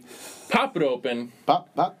 we pop it open,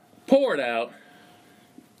 Pop, pop. pour it out,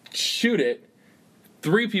 shoot it.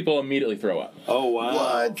 3 people immediately throw up. Oh wow!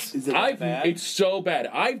 What? Is it that bad? It's so bad.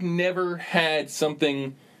 I've never had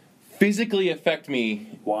something physically affect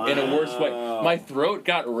me in a worse way. My throat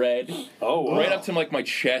got red, right up to like my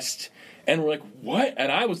chest, and we're like, "What?"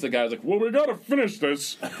 And I was the guy. I was like, "Well, we gotta finish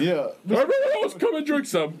this. Yeah. Everyone else, come and drink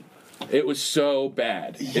some." It was so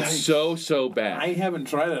bad. It's so bad. I haven't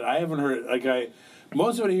tried it. I haven't heard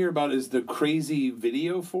most of what I hear about is the crazy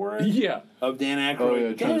video for it. Yeah. Of Dan Aykroyd. Oh, yeah,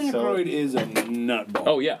 Dan trying to sell Aykroyd it. is a nutball.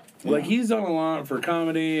 Oh yeah. Like he's done a lot for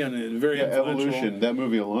comedy and it's very influential. Evolution. That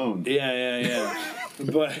movie alone. Yeah.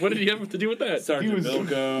 But What did he have to do with that? Sergeant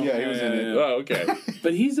Bilko. Yeah, he was in it. Oh, okay.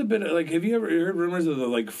 But he's a bit like. Have you ever heard rumors of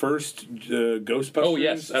the first Ghostbusters? Oh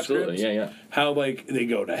yes, absolutely. scripts? Yeah. How they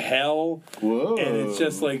go to hell. Whoa. And it's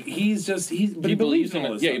just like but He believes in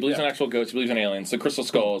all this he stuff. believes in actual ghosts. He believes in aliens. The Crystal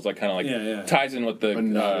Skull is like kind of like Yeah. ties in with the But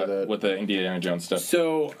none of that. with the Indiana Jones stuff.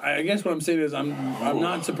 So I guess what I'm saying is I'm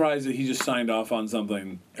not surprised that he just signed off on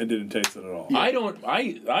something and didn't taste it at all.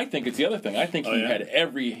 I think it's the other thing. I think he yeah? had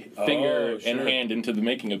every finger and sure. hand into the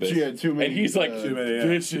making of this. Yeah, too many, and he's like, too many, yeah.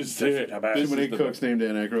 this is it. Too many cooks named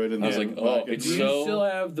Dan Aykroyd. And I was like, oh, it's Do you so. still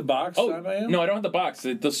have the box signed by him? No, I don't have the box.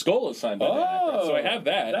 The skull is signed by Dan Aykroyd, so I have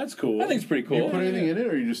that. That's cool. I think it's pretty Do you cool. put anything in it,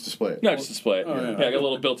 or you just display it? No, just display it. yeah. I got a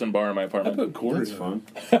little built-in bar in my I apartment. put quarters That's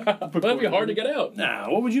in. fun. But that'd be hard to get out. Nah,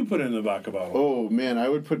 what would you put in the vodka bottle? Oh man, I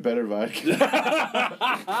would put better vodka.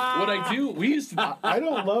 What I do, we used to. I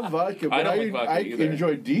don't love vodka, but don't like vodka I either.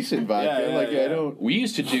 enjoy decent vodka. Yeah. I don't. We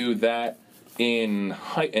used to do that in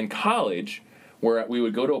college, where we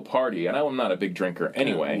would go to a party, and I'm not a big drinker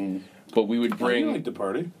anyway. But we would You bring like the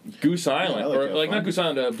party. Goose Island, I like or that like fun. not Goose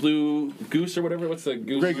Island, Blue Goose or whatever. What's the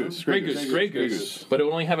goose? Grey Goose. Grey Grey Goose. Goose. Grey Grey Goose. Goose. But it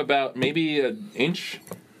would only have about maybe an inch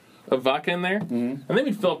of vodka in there, and then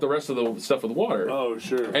we'd fill up the rest of the stuff with water. Oh,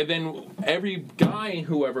 sure. And then every guy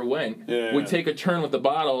who ever went Yeah. would take a turn with the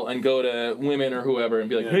bottle and go to women or whoever and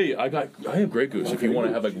be like, "Hey, I have Grey Goose if you want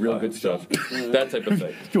to have like real good stuff," that type of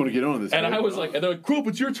thing. You want to get on this? And right? I was like, and they're like, "Cool,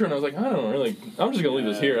 it's your turn." I was like, "I don't really. I'm just gonna leave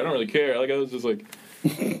this here. I don't really care." Like I was just like,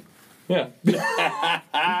 yeah.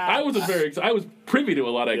 I was privy to a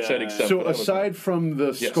lot of exciting stuff. So but I was- aside from the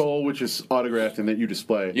Yes. skull, which is autographed and that you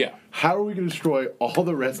display, Yeah. how are we going to destroy all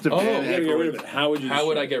the rest of Dan You gotta get rid of Aykroyd? it. How would you? how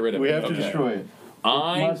would I get rid of We it? have to Okay. destroy it.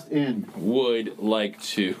 I Must end. would like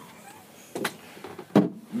to,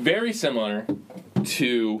 very similar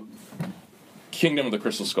to Kingdom of the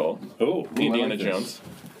Crystal Skull, Oh, Indiana like this. Jones.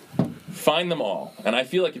 Find them all, and I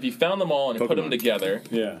feel like if you found them all and you put them Pokemon. together,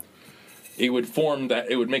 yeah. it would form that.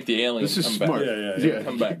 It would make the alien This is come smart. back. Yeah.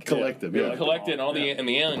 Come back. Collect them. It Yeah. would collect it, and and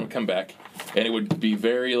the alien would come back, and it would be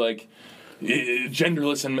very like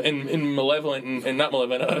genderless and malevolent and not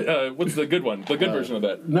malevolent. What's the good one? The good version of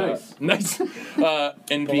that. Nice. Nice.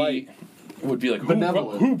 And Polite. would be like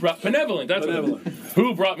Benevolent. Who brought benevolent? That's Benevolent.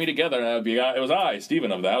 who brought me together, and I would be. It was I,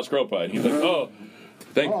 Stephen of the House Gropa, and he's like, oh.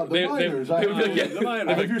 Oh, the miners. They would be like, yeah. The miners.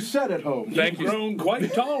 I have your set at home. Thank you. Grown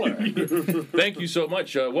quite taller. Thank you so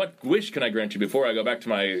much. What wish can I grant you before I go back to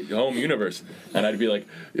my home universe? And I'd be like,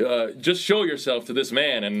 just show yourself to this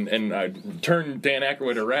man. And I'd turn Dan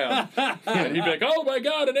Aykroyd around. And he'd be like, oh my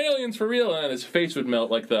God, an alien's for real. And his face would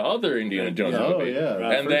melt like the other Indiana Jones Oh, movie. yeah.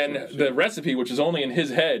 And then the recipe, which is only in his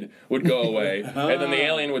head, would go away. And then the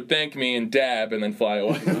alien would thank me and dab and then fly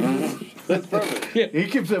away. That's perfect. He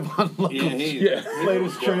keeps them on local. Yeah.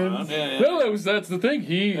 Latest trends. No, that's the thing.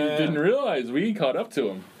 He didn't realize we caught up to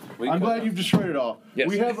him. I'm glad you've destroyed it all. Yes.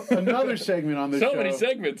 We have another segment on this So show many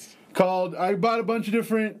segments. called I bought a bunch of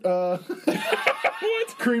different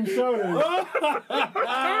cream sodas.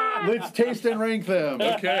 Let's taste and rank them.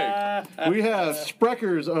 Okay. We have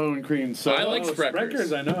Sprecker's own cream soda. I like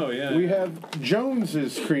Spreckers. I know, yeah. We have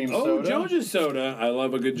Jones's cream soda. Jones's soda. I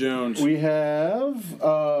love a good Jones. We have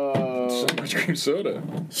Cream soda.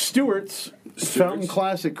 Stewart's Fountain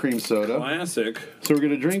Classic cream soda. Classic. So we're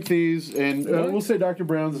going to drink these, and we'll say Dr.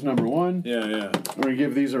 Brown's is number one. Yeah. We're going to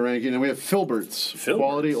give these a ranking. And we have Filbert's.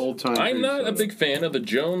 Quality old-time I'm cream not soda. a big fan of the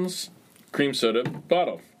Jones cream soda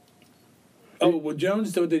bottle. Oh, well,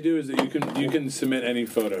 Jones, what they do is that you can submit any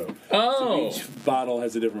photo. Oh. So each bottle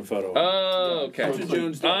has a different photo. Oh, okay. That's what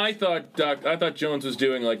Jones does. I thought Jones was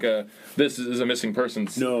doing like this is a missing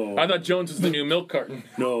persons. No. I thought Jones was the new milk carton.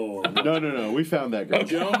 No. No. We found that guy.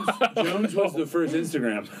 Jones was the first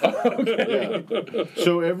Instagram. Yeah.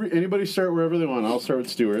 So anybody start wherever they want. I'll start with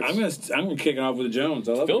Stewart's. I'm gonna kick it off with a Jones.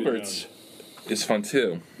 I love a good Filbert's is fun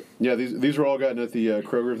too. Yeah, these were all gotten at the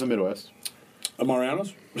Kroger of the Midwest. Jones.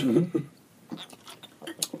 Mariano's.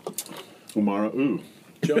 Umara, ooh.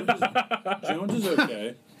 Jones is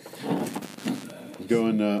okay.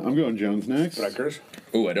 I'm going Jones next. Spreckers.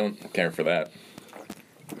 Ooh, I don't care for that.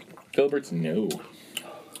 Filberts, no.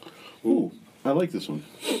 Ooh, I like this one.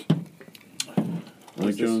 I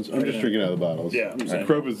like Jones. I'm just drinking out of the bottles. Yeah, I'm saying.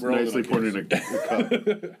 Crope is We're all nicely gonna poured in a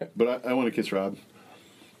cup. But I want to kiss Rob.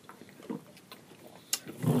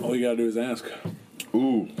 All you gotta do is ask.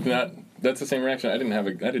 Ooh, That's the same reaction. I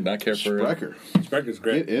did not care for Sprecher. Sprecker's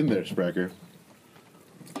great. Get in there, Sprecher.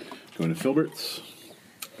 Going to Filberts.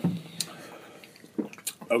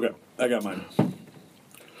 Okay, I got mine.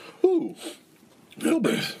 Ooh,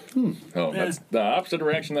 Filberts. Oh, that's the opposite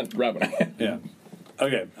reaction that Robin had. Yeah.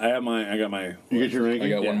 Okay, I got my. You get your ranking? I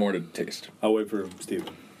got one more to taste. I'll wait for Steven.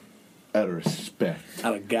 Out of respect.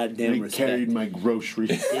 Out of goddamn He respect. carried my groceries.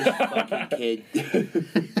 This fucking kid.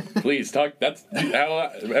 Please talk. That's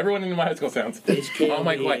how everyone in my high school sounds. This kid Oh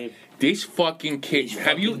my over god, here. this fucking kid. This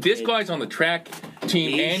Have you? fucking This kid. guy's on the track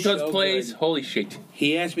team He's and does so plays. good. Holy shit!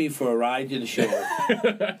 He asked me for a ride to the show,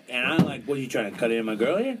 and I'm like, "What are you trying to cut in my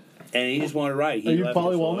girl here?" And he just wanted a ride. He Are you left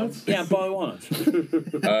Polly us alone. Walnuts? Yeah, I'm Polly Walnuts.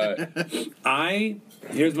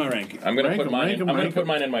 Here's my ranking. I'm gonna Rank put 'em, mine. rank 'em, I'm gonna rank put 'em.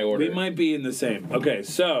 mine in my order. We might be in the same. Okay,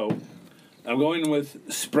 so I'm going with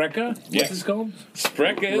Spreca. What's Yes. this called?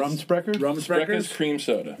 Spreckers. Rum Sprecher? Rum Spreckers Spreckers. cream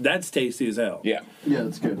soda. That's tasty as hell. Yeah. Yeah,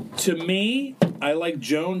 that's good. To me, I like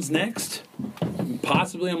Jones next.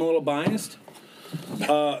 Possibly, I'm a little biased.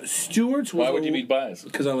 Stewart's was Why would you be biased?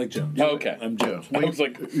 Because I like Jones. Oh, okay. I'm Jones. I was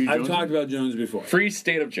like, I've talked about Jones before. Free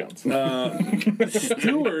State of Jones.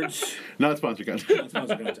 Stewart's. Not sponsored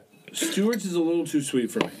content. Stewart's is a little too sweet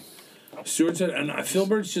for me. Stewart's and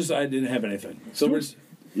Filbert's just I didn't have anything. Filbert's,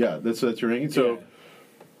 Yeah, that's your ranking. So,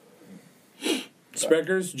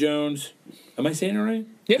 Spreckers, Jones. Am I saying it right?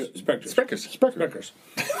 Yes. Spreckers. Spreckers. Spreckers.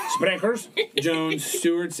 Spreckers, Jones,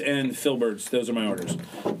 Stewart's, and Filbert's. Those are my orders.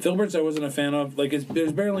 Filbert's I wasn't a fan of. Like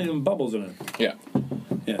there's barely even bubbles in it. Yeah.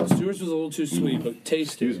 Yeah, Stewart's was a little too sweet, but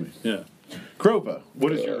tasty. Excuse me. Yeah. Cropa,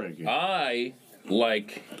 what is your ranking? I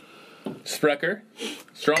like Sprecher,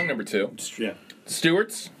 strong number 2. Yeah.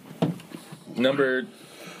 Stewart's, number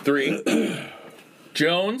 3.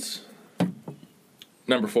 Jones,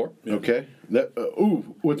 number 4. Okay.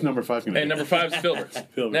 What's number 5 going to be? And number 5 is Filbert's.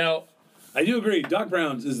 Filbert's. Now, I do agree. Doc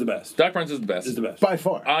Brown's is the best. Doc Brown's is the best. Is the best. By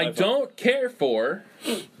far. I don't care for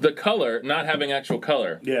the color not having actual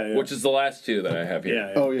color, Yeah. which is the last 2 that I have here.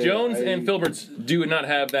 Yeah. Oh, yeah. Jones and Filbert's do not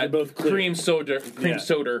have that They're both clear. cream soda, Yeah.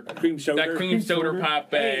 soda, Cream soda. that cream soda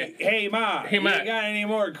pop. Hey, Ma. Hey, Ma. You got any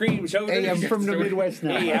more cream soda? Hey, I'm from the Midwest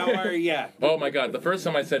now. Hey, how are ya? Oh my god! The first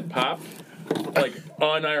time I said pop, like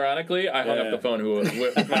unironically, I hung Yeah. up the phone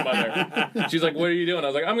with my mother. She's like, "What are you doing?" I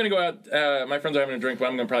was like, "I'm gonna go out. My friends are having a drink, but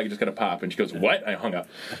I'm gonna probably just get a pop." And she goes, "What?" I hung up.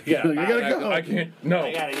 Yeah. You gotta go. I can't. No.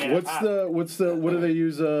 What do they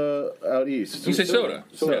use out east? You say soda.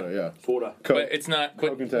 Soda, yeah. Soda. Coke. But it's not. But,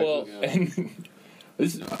 Coke and Texas. well, and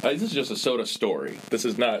this is just a soda story. This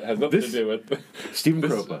is not has nothing to do with. Stephen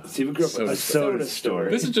Cropa. Stephen Cropa. A soda story.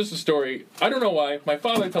 This is just a story. I don't know why. My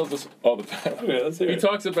father tells this all the time. Okay, let's hear He it.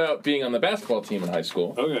 talks about being on the basketball team in high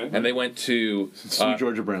school. Okay. And they went to Sweet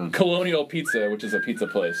Georgia Brown. Colonial Pizza, which is a pizza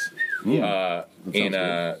place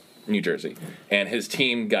in New Jersey. And his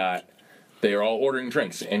team they were all ordering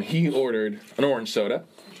drinks. And he ordered an orange soda.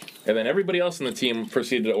 And then everybody else in the team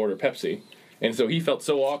proceeded to order Pepsi. And so he felt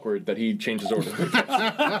so awkward that he changed his order.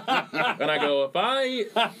 And I go,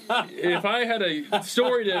 if I had a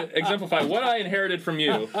story to exemplify what I inherited from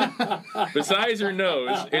you, besides your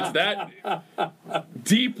nose, it's that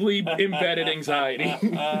deeply embedded anxiety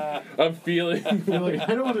of feeling You're like,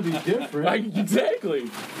 I don't want to be different.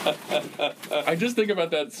 exactly. I just think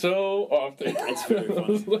about that so often. That's very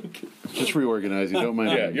funny. Just reorganizing. Don't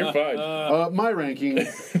mind Yeah, me. you're fine. My ranking.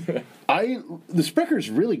 The Sprecker's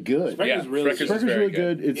really good. Yeah, really Sprecher's is Sprecker's very really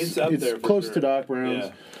good. good. It's up there for close sure. to Doc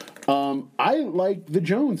Brown's. Yeah. I like the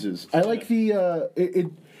Joneses. I like the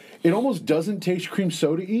it almost doesn't taste cream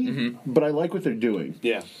soda-y, but I like what they're doing.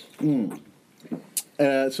 Yeah.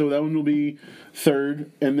 So that one will be 3rd,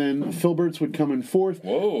 and then Filbert's would come in 4th.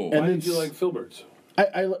 Whoa. And Why then did you like Filbert's?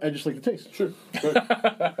 I just like the taste. Sure.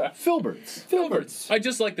 Filbert's. Filbert's. I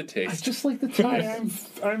just like the I taste. just like the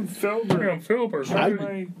taste. I'm Filbert. Filbert's.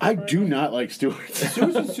 I do not like Stewart's.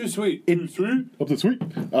 Yours is too sweet. Up the sweet.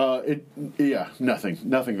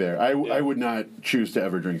 Nothing there. I would not choose to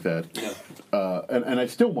ever drink that. Yeah. And I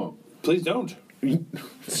still won't. Please don't.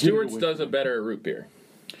 Stewart's does a better root beer.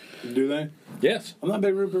 Do they? Yes. I'm not a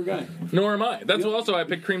big root beer guy. Nor am I. That's also why I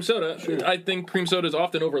picked cream soda. Sure. I think cream soda is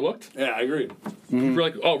often overlooked. Yeah, I agree. We're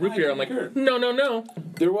like, oh, root beer. I'm like, concur. no.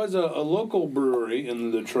 There was a local brewery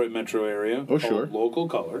in the Detroit metro area. Oh, called sure. Local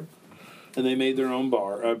Color. and they made their own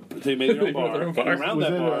bar. They made their own bar. their own bar? Around Was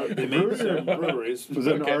that it bar, a they made brewery some breweries. Was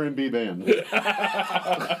that an R&B band?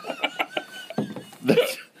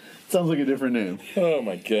 That sounds like a different name. Oh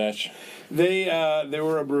my gosh. They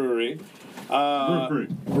were a brewery.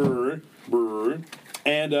 Brewery.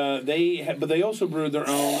 And but they also brewed their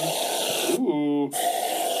own. Ooh,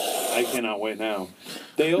 I cannot wait now.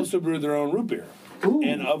 They also brewed their own root beer. Ooh,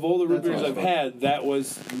 and of all the root beers I've had, that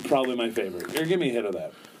was probably my favorite. Here, give me a hit of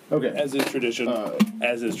that. Okay. As is tradition.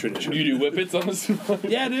 You do whippets on this?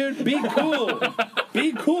 Yeah, dude. Be cool.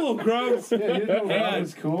 Be cool, Gross. Yeah, you know Hang on.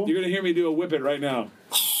 was cool. You're gonna hear me do a whippet right now.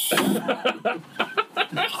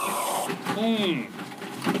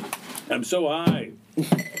 I'm so high.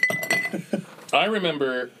 I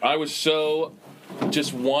remember I was so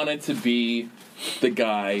just wanted to be the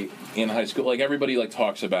guy in high school. Like everybody like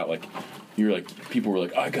talks about like you're like people were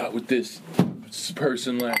like I got with this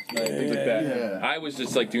person last night, things like that. Yeah. I was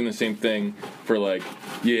just like doing the same thing for like,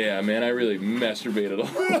 yeah, man, I really masturbated a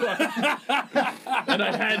lot. And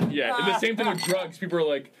I had and the same thing with drugs. People are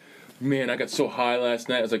like, man, I got so high last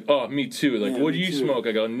night. I was like, oh, me too. Like, what do you smoke?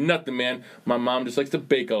 I go, nothing, man. My mom just likes to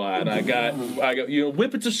bake a lot. And I go,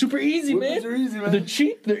 whippets are super easy, Whippets are easy, man. They're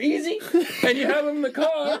cheap, they're easy, and you have them in the car,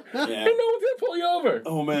 and no one's gonna pull you over.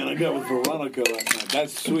 Oh man, I got with Veronica last night.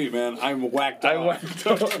 That's sweet, man. I'm whacked I off. whacked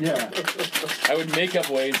up. Yeah. I would make up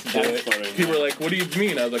ways to do That's it. funny. People were like, what do you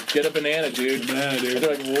mean? I was like, get a banana, dude. Banana, dude. And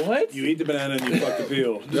they're like, what? You eat the banana and you fuck the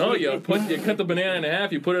peel. No, you cut the banana in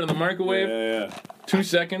half, you put it in the microwave, Yeah. 2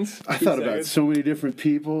 seconds. I thought about seconds. so many different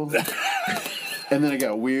people. And then I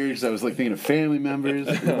got weird because I was like thinking of family members.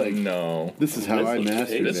 Like, No. this is how I looks-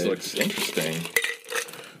 masturbate. This looks interesting.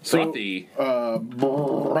 So, Frothy.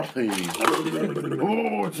 Brothy.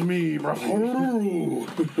 Oh, it's me, Brothy.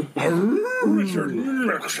 Richard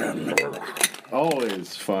Nixon.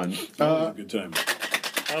 Always fun. Good time.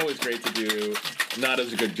 Always great to do. Not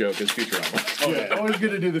as a good joke as Futurama. Yeah, always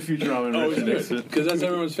good to do the Futurama and Richard Nixon. Because that's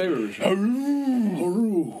everyone's favorite, Richard.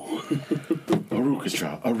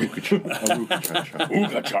 Arukacha, Arukacha, Arukacha.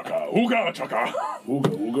 Ooga chaka, ooga chaka.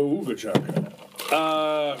 Ooga chaka.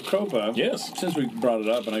 Kropa. Yes. Since we brought it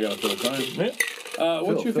up and I got to fill time. Yeah.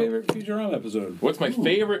 What's your favorite Futurama episode? What's my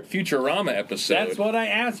favorite Futurama episode? That's what I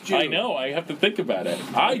asked you. I know. I have to think about it.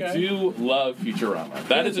 I do love Futurama.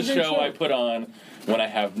 That is it's a a great show show. I put on when I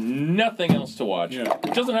have nothing else to watch. Yeah.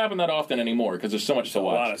 It doesn't happen that often anymore because there's so much to A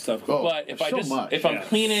watch. lot of stuff. Oh, But if so much. if I'm Yeah.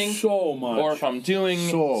 cleaning So much. or if I'm doing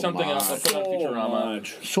So something else, I much. put on Futurama.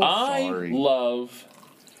 much. So I sorry. love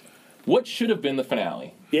what should have been the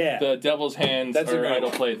finale. Yeah. The Devil's Hands That's a or great Idle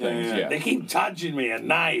one. Playthings. Yeah. They keep touching me at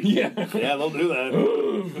night. Yeah. Yeah, they'll do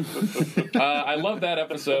that. I love that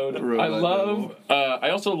episode. Robot I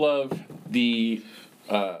also love the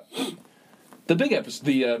big episode,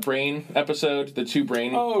 the brain episode, the two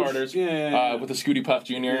brain parters, yeah. with the Scooty Puff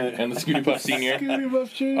Jr. and the Scooty Puff Sr. Scooty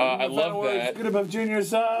Buff Jr. I love that. Good about Junior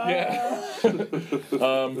side.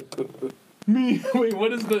 Yeah. Me. Wait,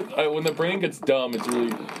 what is the when the brain gets dumb? It's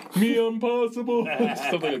really me impossible.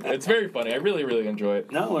 Something like that. It's very funny. I really, really enjoy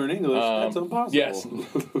it. Now learn English. That's impossible. Yes.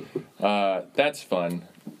 That's fun.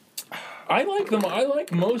 I like them. I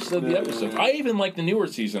like most of the episodes. I even like the newer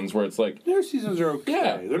seasons where it's like, Their seasons are okay.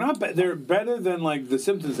 Yeah. They're not bad. They're better than like The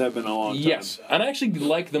Simpsons have been a long time. yes. And I actually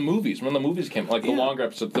like the movies. When the movies came, like the Yeah. longer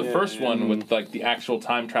episodes. The Yeah, first yeah. one with like the actual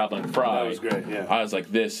time traveling Fry. That was great. Yeah. I was like,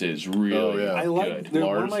 this is really Oh, yeah. I like. good. One of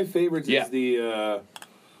Lars. my favorites Yeah. is the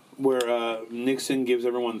where Nixon gives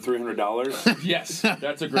everyone $300. Yes,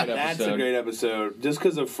 that's a great episode. That's a great episode. Just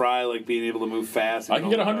because of Fry like being able to move fast. I can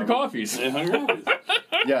get 100 coffees. 100 coffees.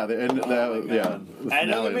 Yeah, the end. That, yeah. the And look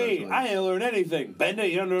finale at me. eventually. I ain't learned anything. Bend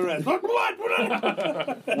it, you're under arrest.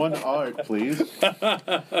 What? One art, please.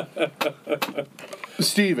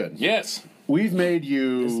 Steven, Yes. we've made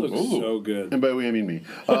you. This looks so good. And by we, I mean me.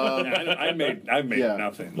 I've made Yeah.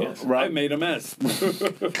 nothing. Yes. Rob- I made a mess. Did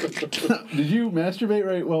you masturbate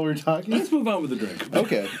right while we were talking? Let's move on with the drink.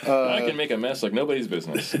 Okay. I can make a mess like nobody's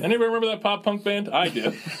business. Anybody remember that pop punk band? I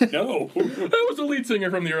did. No. That was the lead singer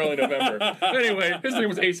from the early November. Anyway, his name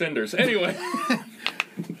was Ace Enders. Anyway,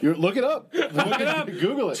 Look it up. Look it up.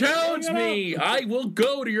 Google it. challenge me. I will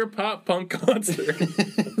go to your pop punk concert.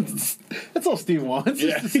 That's all Steve wants.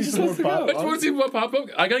 Yeah, Just to he see just some more wants to pop go. I just want to see what pop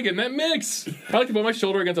punk. I gotta get in that mix. I like to put my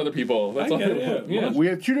shoulder against other people. That's I all. get it, yeah. Yeah. We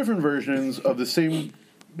have two different versions of the same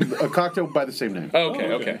a cocktail by the same name.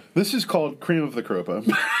 Okay. This is called Cream of the Cropa.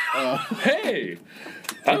 Hey,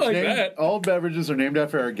 I like that. All beverages are named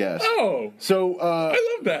after our guest. Oh, So, I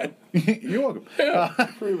love that. you're welcome.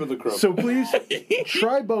 Cream of the crop. So please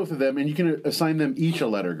try both of them, and you can assign them each a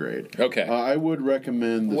letter grade. Okay. I would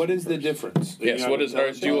recommend. This What one is the first. difference? Yes. What is?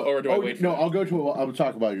 Or do I wait? For No, that? I'll go to it. I'll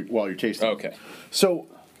talk about it while you're tasting. Okay. So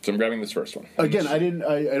So I'm grabbing this first one. again, I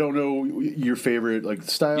don't know your favorite like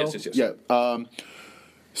style. Yes. Yeah.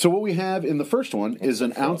 So what we have in the first one is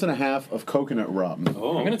an ounce and a half of coconut rum.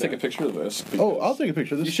 Oh, I'm going to take a picture of this. Oh, I'll take a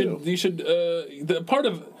picture of this too. You should. The part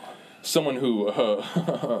of someone who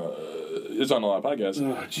is on a lot of podcasts,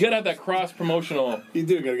 you got to have that cross promotional You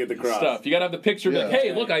do gotta get the cross. stuff. You got to have the picture. Be like, Yeah.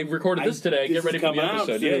 hey, look, I recorded this today. This Get ready is for the coming out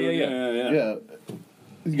episode. soon. Yeah. Yeah.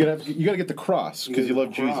 You gotta get the cross because you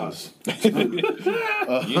love Cross. Jesus. You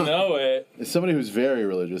know it. It's somebody who's very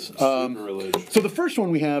religious. Super religious. So the first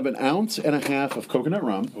one we have an ounce and a half of coconut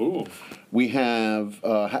rum. Ooh. We have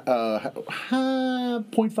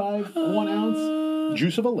 0.5, 1 ounce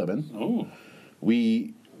juice of a lemon. Ooh.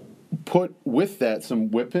 We put with that some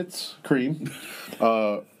Whippets cream,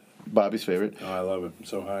 Bobby's favorite. Oh, I love it.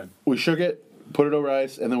 So high. We shook it, put it over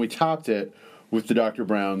ice, and then we topped it with the Dr.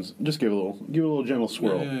 Brown's. Just give it a little gentle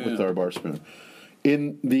swirl with our bar spoon.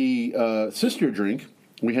 In the sister drink,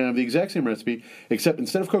 we have the exact same recipe, except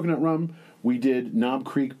instead of coconut rum, we did Knob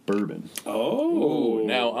Creek bourbon. Oh. Ooh,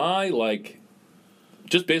 now I like.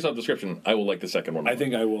 Just based off description, I will like the second one. I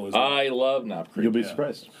think I will as well. I love Knob Creek. You'll be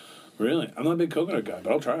surprised. Really? I'm not a big coconut guy,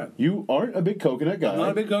 but I'll try it. You aren't a big coconut guy. I'm not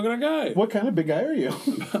a big coconut guy. What kind of big guy are you?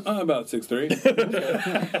 About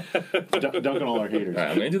 6'3". Dunking all our haters. All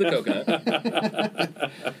right, I'm going to do the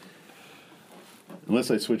coconut. Unless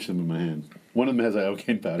I switch them in my hand. One of them has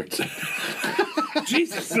iocane powders.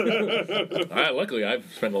 Jesus. Luckily, I've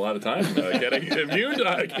spent a lot of time getting immune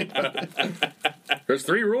to There's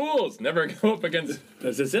 3 rules. Never go up against...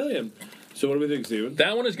 That's Sicilian. So what do we think, Steven?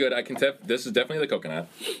 That one is good. I can this is definitely the coconut,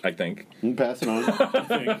 I think. You can pass it on.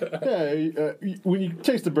 Yeah, when you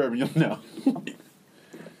taste the bourbon, you'll know.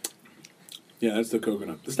 Yeah, that's the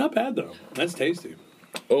coconut. It's not bad, though. That's tasty.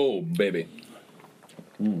 Oh, baby.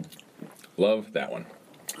 Love that one.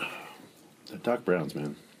 Doc Brown's,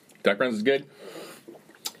 man. Doc Brown's is good.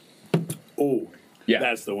 Oh. Yeah.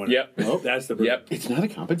 That's the one. Yep. That's the bourbon. Yep. It's not a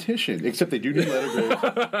competition, except they do need letter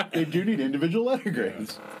grades. They do need individual letter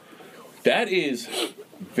grades. That is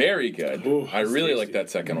very good. Ooh, I really tasty. like that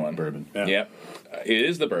second one. Bourbon. Yeah. Yep. It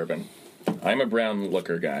is the bourbon. I'm a brown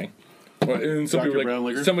liquor guy. Well, and some Dr. people Brown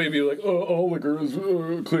like, liquor? somebody would be like, oh, all liquor is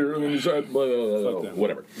clear. And then you said, blah, blah, blah, Fuck blah, them.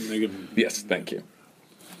 whatever. They give Yes, thank you.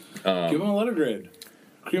 them a letter grade.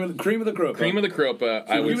 Cream of the Cropa. Cream of the Cropa,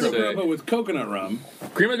 I would Cream of the say. Cropa with coconut rum.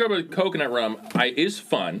 Cream of the Cropa with coconut rum is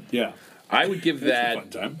fun. Yeah. I would give It's a that fun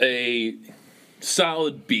time. a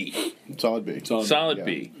solid B. Solid B. Solid Yeah.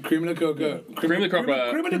 B. Cream of the coca. Cream of the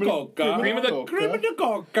Cropa. Cream of the coca. Cream of the- Cream of the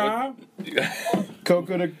coca.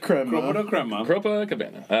 Coco de crema. Cropa de crema. Cropa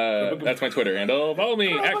Cabana. That's my Twitter handle. Follow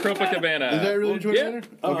me at Cropa Cabana. Is that really Twitter? Yeah. handle?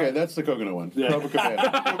 Okay, that's the coconut one. Yeah. Cropa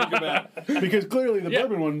Cabana. Because clearly the Yeah.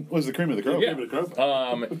 bourbon one was the cream of the Cropa. Yeah. Cream of the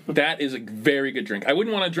Cropa. That is a very good drink. I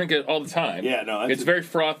wouldn't want to drink it all the time. Yeah, no, that's It's very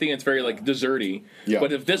frothy. It's very like desserty. Yeah.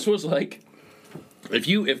 But if this was like,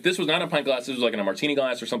 if this was not a pint glass, this was like in a martini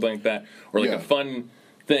glass or something like that, or like Yeah. a fun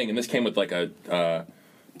thing, and this came with like a.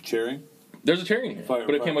 Cherry. There's a cherry in here, but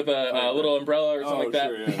it came with a little umbrella or something like that.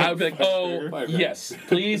 sure, yeah. I would be like, oh, Firecracker. yes,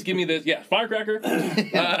 please give me this. Yeah, firecracker.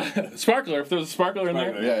 Sparkler, if there's a sparkler in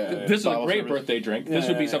there. Sparkler, yeah. This is a Bottle great service. birthday drink. This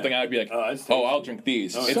would be something I would be like, Oh, that's oh, tasty. I'll drink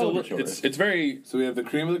these. Oh, It's celebratory. it's very So we have the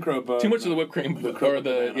cream of the Cropa. too much of the whipped cream or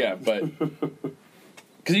the but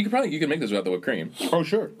because you can make this without the whipped cream. Oh,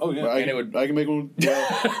 sure. Oh, yeah. I And can, I can make one.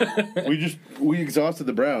 Well, we exhausted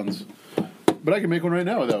the Browns. But I can make one right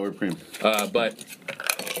now without whipped cream. But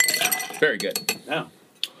very good. Now,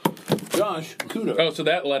 Josh, kudos. Oh, so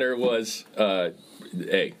that letter was A.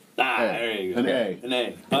 There you go. An A. An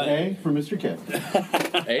A. An A for Mr. Kent.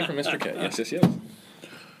 A from Mr. Kit. Yes.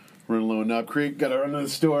 Running low in Knob Creek. Gotta run to the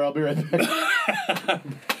store. I'll be right back.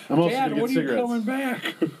 I'm also Dad, gonna what get are you cigarettes. coming back?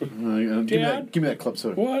 Give me that club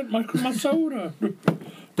soda. What? My soda.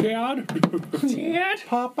 Dad? Dad?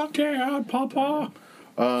 Papa? Dad, Papa?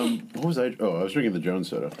 What was I? Oh, I was drinking the Jones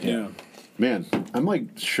soda. Yeah. Man, I'm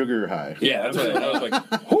like sugar high. Yeah, that's what I was like.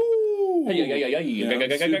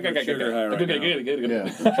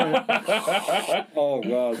 Yeah. Oh,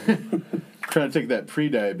 God. Trying to take that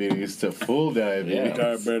pre-diabetes to full diabetes.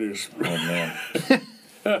 Diabetes. Oh man.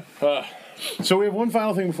 So we have one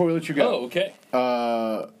final thing before we let you go. Oh, okay.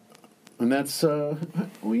 And that's, well,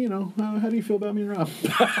 you know, how do you feel about me and Rob?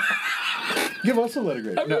 Give us a letter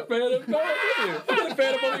grade. I'm a fan of both of you. I've been a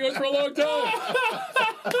fan of both of yours for a long time.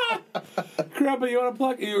 Kruppa, you want to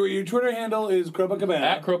plug? Your Twitter handle is Kruppa Cabana.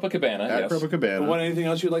 At Kruppa Cabana. At yes. Kruppa Cabana. What? Anything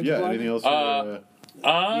else you'd like to plug? anything else? Be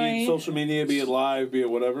it social media, be it live, be it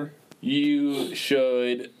whatever. You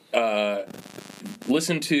should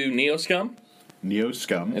listen to Neo Scum. Neo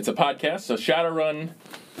Scum. It's a podcast, a Shadowrun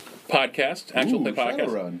podcast, actual play podcast.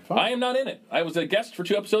 Shadowrun. Fun. I am not in it. I was a guest for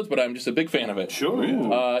 2 episodes, but I'm just a big fan of it. Sure.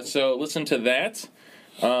 Yeah. So listen to that.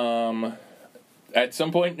 At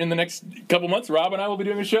some point in the next couple months, Rob and I will be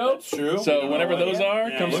doing a show. That's true. So whenever those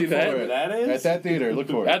are, come see Look for that. it. That is? At that theater. Look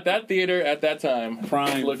for it. At that theater, at that time.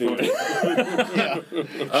 Prime Look for Theater. it.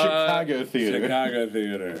 Chicago theater. Chicago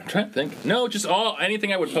Theater. I'm trying to think. No, just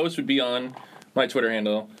anything I would post would be on my Twitter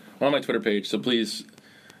handle, on my Twitter page. So please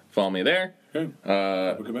follow me there. Good.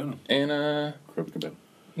 Kruppa Cabana. And Kruppa Cabana.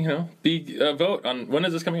 vote on when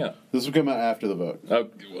is this coming out? This will come out after the vote.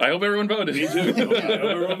 I hope everyone voted. Me too.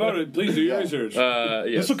 Everyone voted. Please do your research. Yes.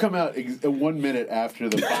 This will come out 1 minute after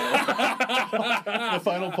the final, the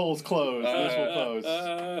final polls close. This will post.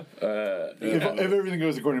 If everything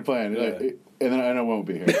goes according to plan, and then I know I won't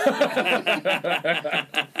be here because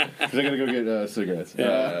I gotta go get cigarettes.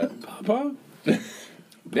 Papa?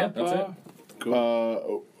 Yeah, that's it.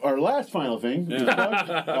 Our last final thing.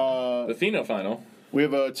 The Thino final. We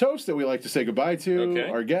have a toast that we like to say goodbye to Okay.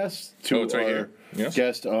 our guest, to it's right our here. Yes.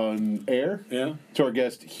 guest on air, Yeah. to our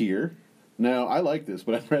guest here. Now, I like this,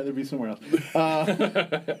 but I'd rather be somewhere else.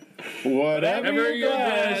 Whatever your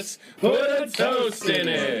glass, put a toast in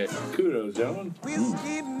it. Kudos, gentlemen.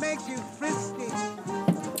 Whiskey makes you frisky.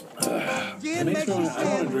 Gin Makes makes me you wanna, I want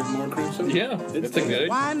to sin. drink more cream soda. Yeah, it's a good.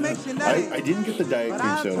 Wine makes you nutty. I didn't get the Diet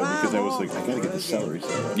Cream soda because I was like, I gotta get the celery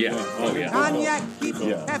soda. Yeah. Oh yeah. Cognac keeps you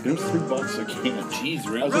Yeah, happy. it was $3 a can. Jeez, I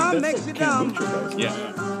really? was Rum like, makes that's you dumb. kombucha, guys.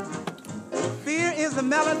 Yeah. Fear is a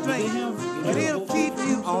mellow drink, and it'll keep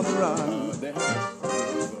you on the run.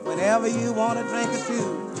 Whenever you want a drink or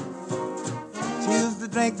two, choose the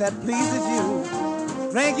drink that pleases you.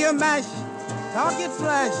 Drink your mash, talk your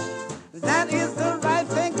trash. That is the right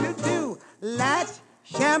thing to do. Latch,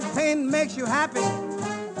 champagne makes you happy.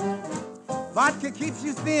 Vodka keeps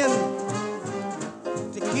you thin.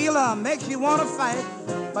 Tequila makes you want to fight.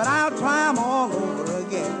 But I'll try 'em all over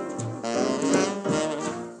again.